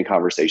having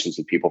conversations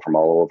with people from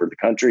all over the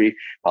country,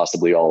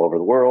 possibly all over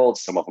the world.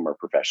 Some of them are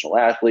professional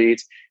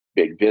athletes,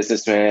 big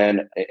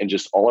businessmen, and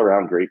just all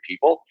around great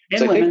people. And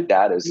so women. I think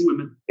that is, and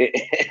women.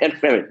 And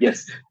women,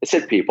 yes, I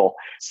said people.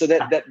 So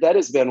that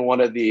has been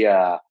one of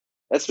the,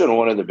 that's been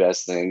one of the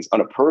best things.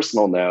 On a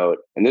personal note,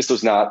 and this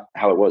was not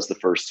how it was the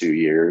first 2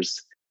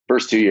 years.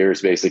 First 2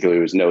 years, basically,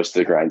 it was nose to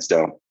the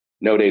grindstone.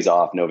 No days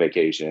off, no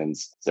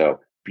vacations. So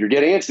if you're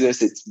getting into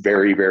this, it's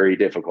very, very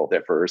difficult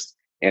at first.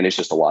 And it's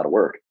just a lot of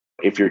work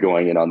if you're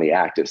going in on the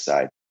active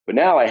side. But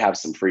now I have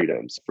some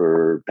freedoms.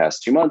 For the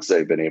past 2 months,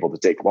 I've been able to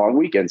take long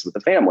weekends with the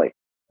family.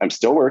 I'm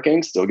still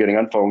working, still getting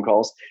on phone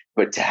calls,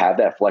 but to have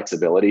that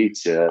flexibility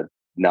to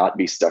not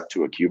be stuck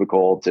to a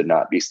cubicle, to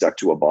not be stuck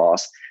to a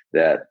boss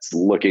that's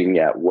looking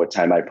at what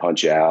time I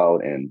punch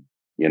out and,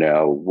 you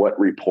know, what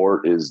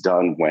report is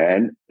done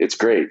when. It's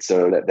great.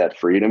 So that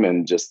freedom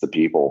and just the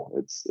people,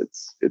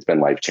 it's been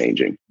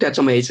life-changing. That's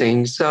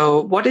amazing.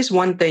 So what is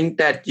one thing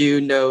that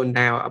you know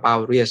now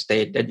about real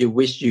estate that you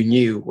wish you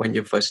knew when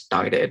you first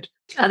started?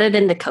 Other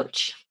than the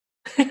coach.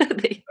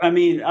 I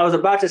mean, I was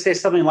about to say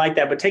something like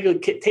that, but take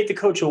the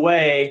coach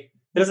away.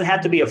 It doesn't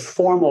have to be a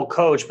formal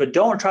coach, but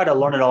don't try to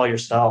learn it all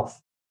yourself.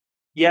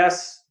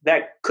 Yes,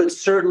 that could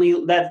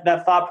certainly, that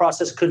thought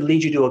process could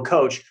lead you to a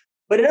coach,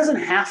 but it doesn't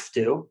have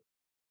to.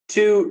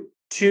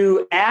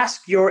 To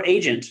ask your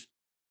agent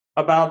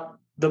about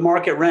the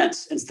market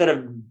rents instead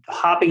of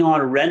hopping on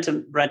a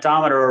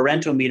rentometer or a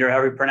rentometer,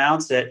 however you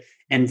pronounce it,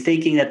 and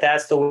thinking that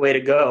that's the way to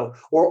go,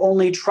 or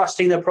only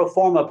trusting the pro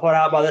forma put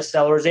out by the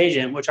seller's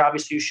agent, which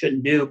obviously you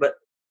shouldn't do. But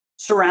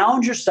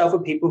surround yourself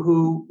with people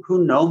who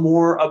know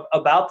more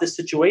about this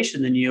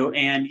situation than you.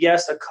 And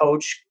yes, a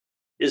coach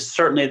is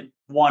certainly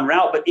one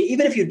route, but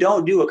even if you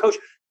don't do a coach,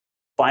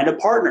 find a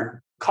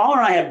partner. Collin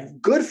and I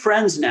have good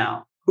friends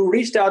now who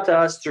reached out to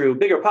us through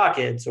Bigger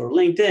Pockets or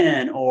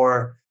LinkedIn,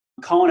 or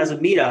Collin has a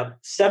meetup,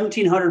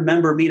 1,700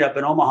 member meetup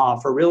in Omaha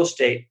for real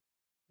estate,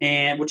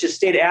 and which has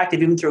stayed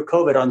active even through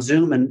COVID on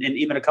Zoom and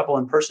even a couple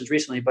in persons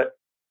recently. But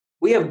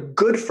we have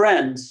good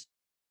friends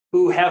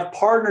who have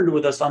partnered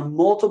with us on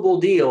multiple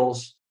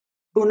deals,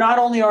 who not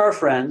only are our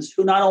friends,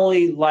 who not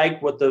only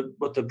like what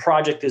the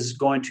project is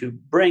going to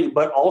bring,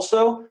 but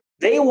also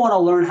they want to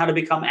learn how to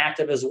become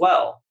active as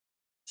well.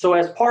 So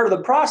as part of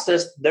the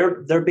process,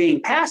 they're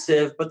being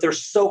passive, but they're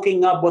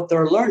soaking up what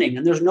they're learning.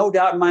 And there's no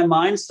doubt in my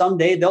mind,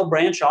 someday they'll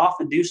branch off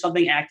and do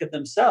something active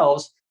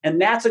themselves.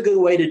 And that's a good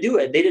way to do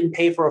it. They didn't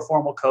pay for a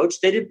formal coach.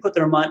 They didn't put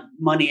their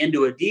money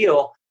into a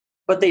deal,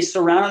 but they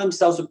surrounded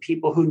themselves with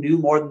people who knew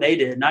more than they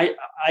did. And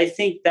I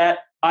think that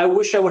I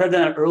wish I would have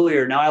done it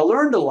earlier. Now, I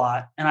learned a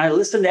lot, and I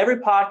listened to every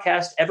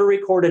podcast ever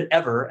recorded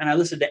ever, and I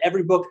listened to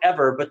every book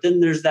ever. But then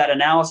there's that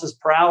analysis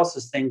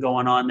paralysis thing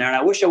going on there. And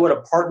I wish I would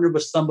have partnered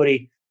with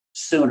somebody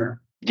sooner.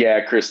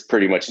 Yeah, Chris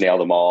pretty much nailed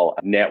them all.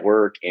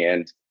 Network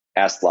and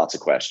ask lots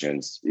of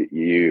questions.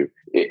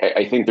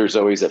 I think there's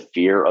always a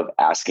fear of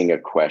asking a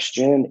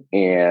question.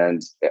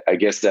 And I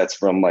guess that's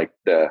from like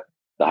the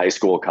high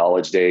school,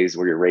 college days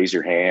where you raise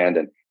your hand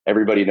and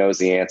everybody knows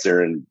the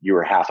answer and you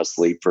were half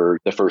asleep for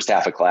the first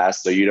half of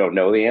class, so you don't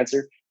know the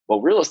answer.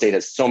 Well, real estate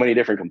has so many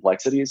different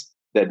complexities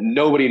that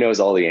nobody knows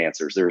all the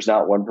answers. There's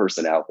not one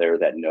person out there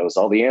that knows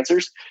all the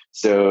answers.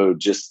 So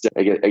just,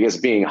 I guess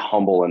being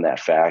humble in that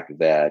fact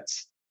that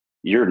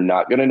you're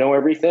not going to know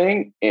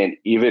everything. And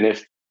even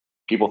if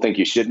people think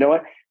you should know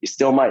it, you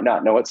still might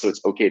not know it. So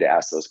it's okay to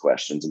ask those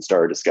questions and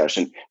start a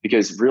discussion,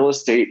 because real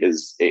estate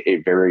is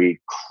a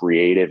very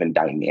creative and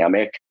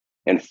dynamic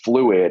and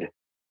fluid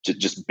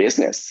just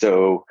business.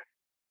 So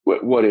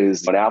what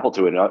is an apple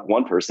to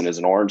one person is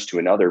an orange to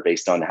another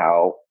based on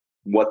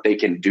what they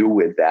can do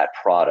with that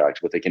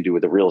product, what they can do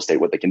with the real estate,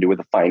 what they can do with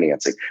the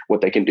financing,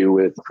 what they can do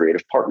with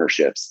creative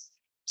partnerships.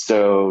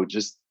 So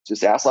just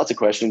ask lots of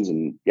questions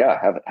and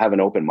have an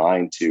open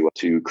mind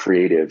to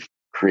creative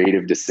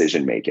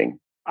decision making.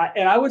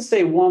 And I would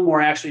say one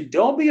more, actually,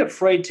 don't be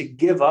afraid to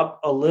give up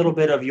a little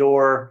bit of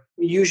your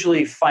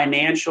usually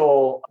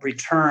financial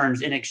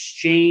returns in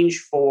exchange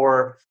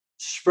for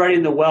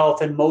spreading the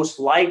wealth and most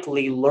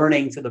likely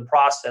learning through the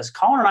process.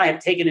 Collin and I have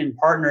taken in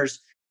partners,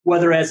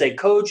 whether as a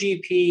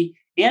co-GP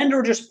and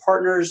or just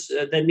partners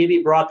that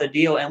maybe brought the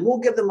deal, and we'll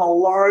give them a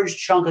large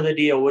chunk of the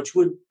deal, which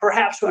would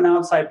perhaps to an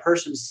outside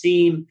person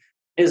seem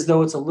as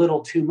though it's a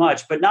little too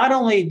much. But not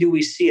only do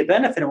we see a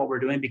benefit in what we're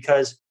doing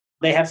because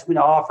they have something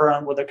to offer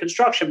on with a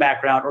construction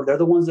background, or they're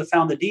the ones that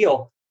found the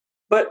deal,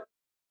 but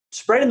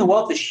spreading the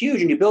wealth is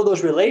huge, and you build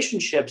those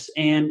relationships.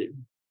 And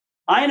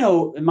I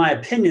know, in my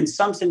opinion,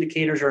 some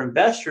syndicators or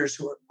investors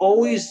who are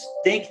always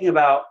thinking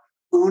about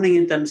owning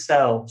it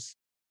themselves,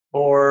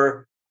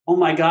 or, oh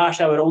my gosh,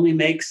 I would only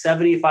make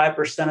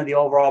 75% of the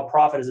overall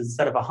profit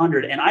instead of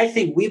 100. And I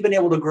think we've been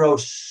able to grow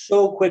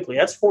so quickly.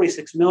 That's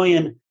 46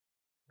 million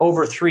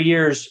over 3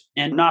 years.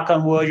 And knock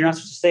on wood, you're not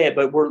supposed to say it,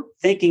 but we're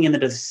thinking into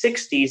the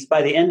 60s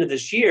by the end of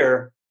this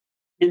year.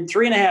 In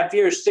 3.5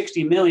 years,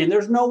 60 million.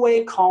 There's no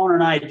way Collin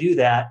and I do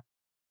that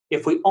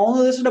if we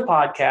only listen to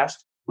podcasts,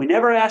 we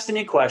never asked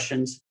any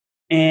questions,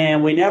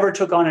 and we never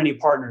took on any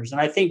partners. And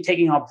I think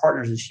taking on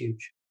partners is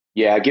huge.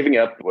 Yeah, giving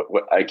up,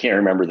 I can't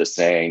remember the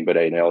saying, but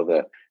I know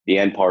the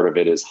end part of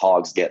it is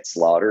hogs get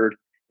slaughtered.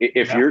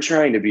 If you're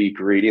trying to be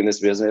greedy in this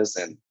business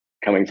and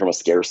coming from a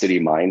scarcity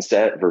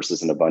mindset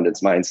versus an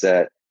abundance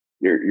mindset,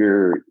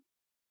 you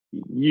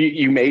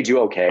may do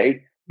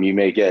okay. You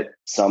may get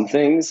some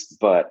things,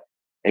 but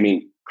I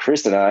mean,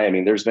 Chris and I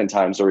mean, there's been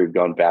times where we've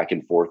gone back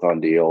and forth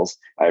on deals.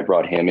 I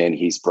brought him in,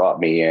 he's brought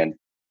me in,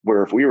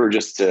 where if we were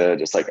just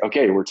like,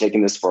 okay, we're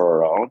taking this for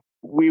our own,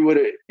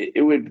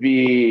 it would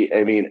be,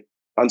 I mean,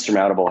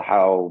 unsurmountable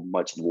how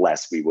much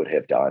less we would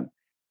have done,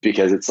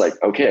 because it's like,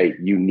 okay,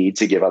 you need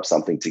to give up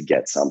something to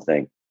get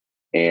something.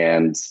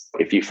 And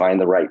if you find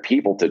the right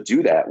people to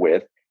do that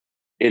with,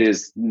 it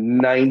is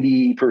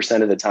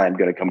 90% of the time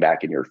going to come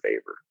back in your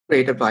favor.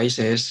 Great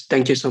advices.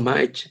 Thank you so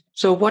much.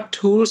 So what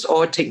tools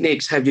or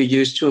techniques have you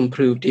used to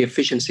improve the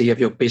efficiency of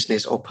your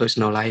business or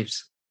personal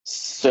lives?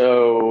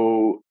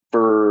 So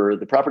for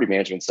the property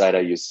management side,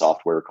 I use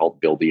software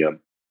called Buildium.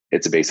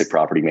 It's a basic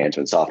property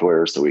management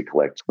software. So we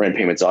collect rent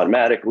payments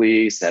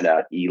automatically, send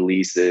out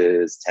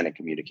e-leases, tenant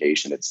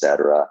communication,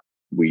 etc.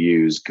 We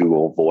use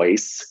Google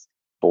Voice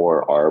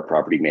for our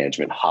property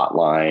management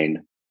hotline.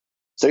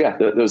 So yeah,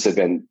 those have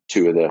been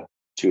two of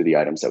the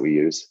items that we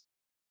use.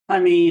 I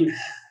mean,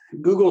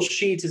 Google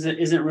Sheets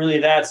isn't really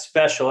that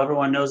special.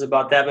 Everyone knows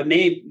about that, but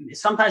maybe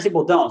sometimes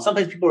people don't.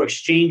 Sometimes people are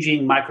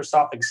exchanging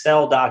Microsoft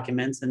Excel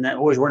documents and then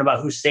always worrying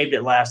about who saved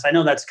it last. I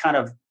know that's kind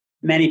of,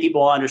 many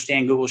people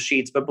understand Google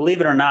Sheets, but believe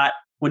it or not,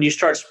 when you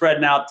start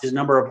spreading out this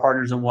number of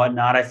partners and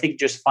whatnot, I think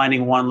just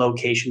finding one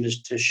location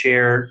just to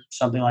share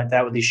something like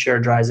that with these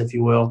shared drives, if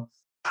you will.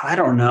 I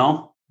don't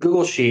know.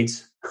 Google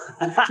Sheets.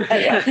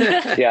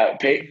 Yeah.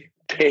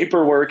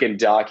 Paperwork and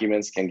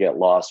documents can get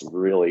lost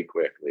really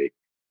quickly.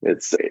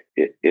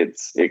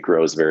 It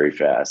grows very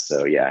fast.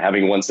 So yeah,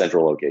 having one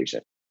central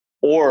location,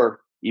 or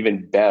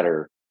even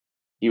better,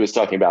 he was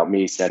talking about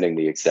me sending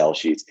the Excel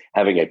sheets,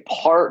 having a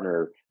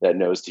partner that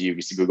knows to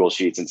use Google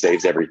Sheets and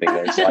saves everything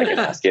there, so I can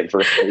ask him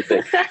for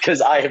everything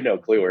because I have no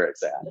clue where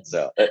it's at.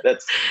 So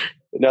that's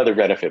another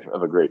benefit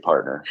of a great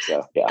partner.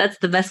 So yeah, that's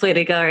the best way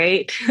to go,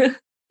 right?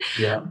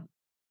 Yeah.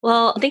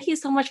 Well, thank you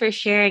so much for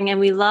sharing. And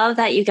we love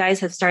that you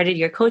guys have started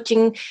your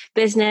coaching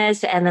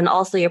business and then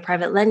also your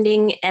private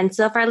lending. And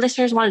so if our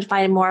listeners wanted to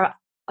find more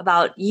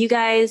about you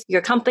guys, your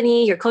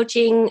company, your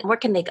coaching, where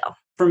can they go?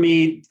 For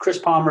me, Chris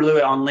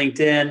Pomerleau on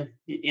LinkedIn,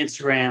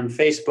 Instagram,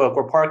 Facebook.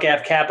 We're Park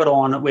Ave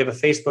Capital. We have a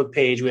Facebook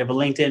page. We have a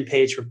LinkedIn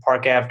page for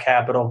Park Ave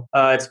Capital.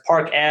 It's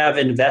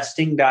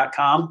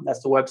parkaveinvesting.com.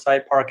 That's the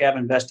website,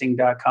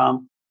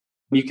 parkaveinvesting.com.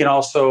 You can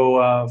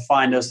also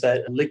find us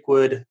at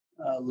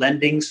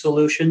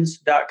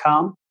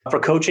liquidlendingsolutions.com. For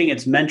coaching,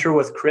 it's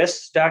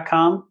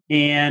mentorwithchris.com.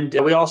 And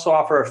we also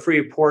offer a free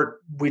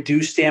report. We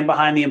do stand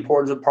behind the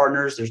importance of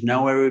partners. There's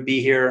no way we would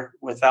be here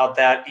without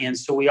that. And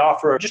so we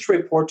offer just a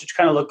report to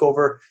kind of look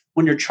over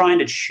when you're trying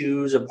to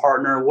choose a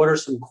partner, what are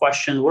some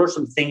questions? What are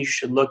some things you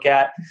should look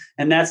at?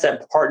 And that's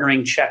at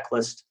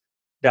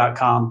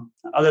partneringchecklist.com.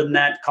 Other than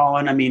that,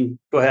 Collin,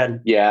 go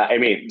ahead. Yeah,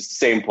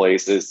 same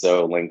places.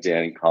 So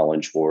LinkedIn,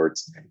 Collin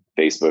Schwartz,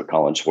 Facebook,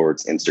 Collin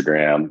Schwartz,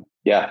 Instagram.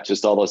 Yeah,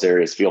 just all those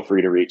areas. Feel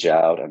free to reach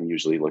out. I'm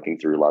usually looking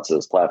through lots of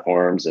those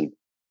platforms and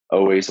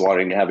always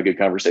wanting to have a good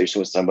conversation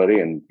with somebody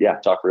and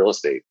talk real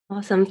estate.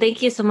 Awesome.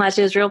 Thank you so much.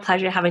 It was a real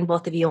pleasure having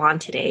both of you on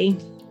today.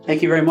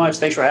 Thank you very much.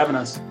 Thanks for having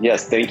us.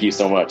 Yes, thank you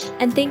so much.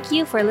 And thank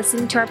you for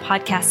listening to our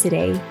podcast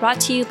today, brought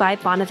to you by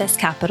Bonavest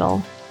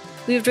Capital.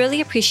 We would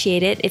really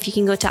appreciate it if you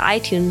can go to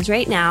iTunes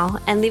right now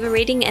and leave a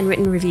rating and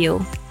written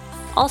review.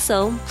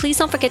 Also, please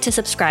don't forget to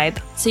subscribe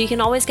so you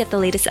can always get the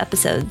latest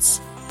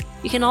episodes.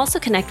 You can also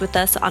connect with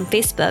us on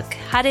Facebook,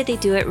 How Did They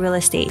Do It Real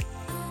Estate.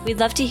 We'd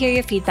love to hear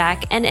your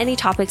feedback and any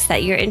topics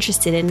that you're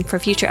interested in for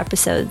future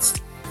episodes.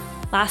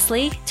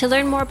 Lastly, to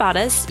learn more about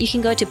us, you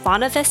can go to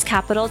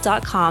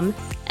bonavestcapital.com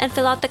and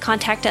fill out the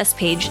Contact Us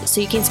page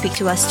so you can speak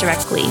to us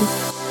directly.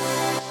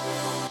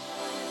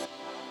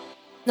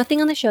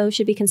 Nothing on the show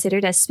should be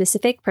considered as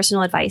specific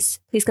personal advice.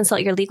 Please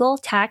consult your legal,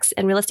 tax,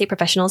 and real estate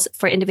professionals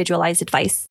for individualized advice.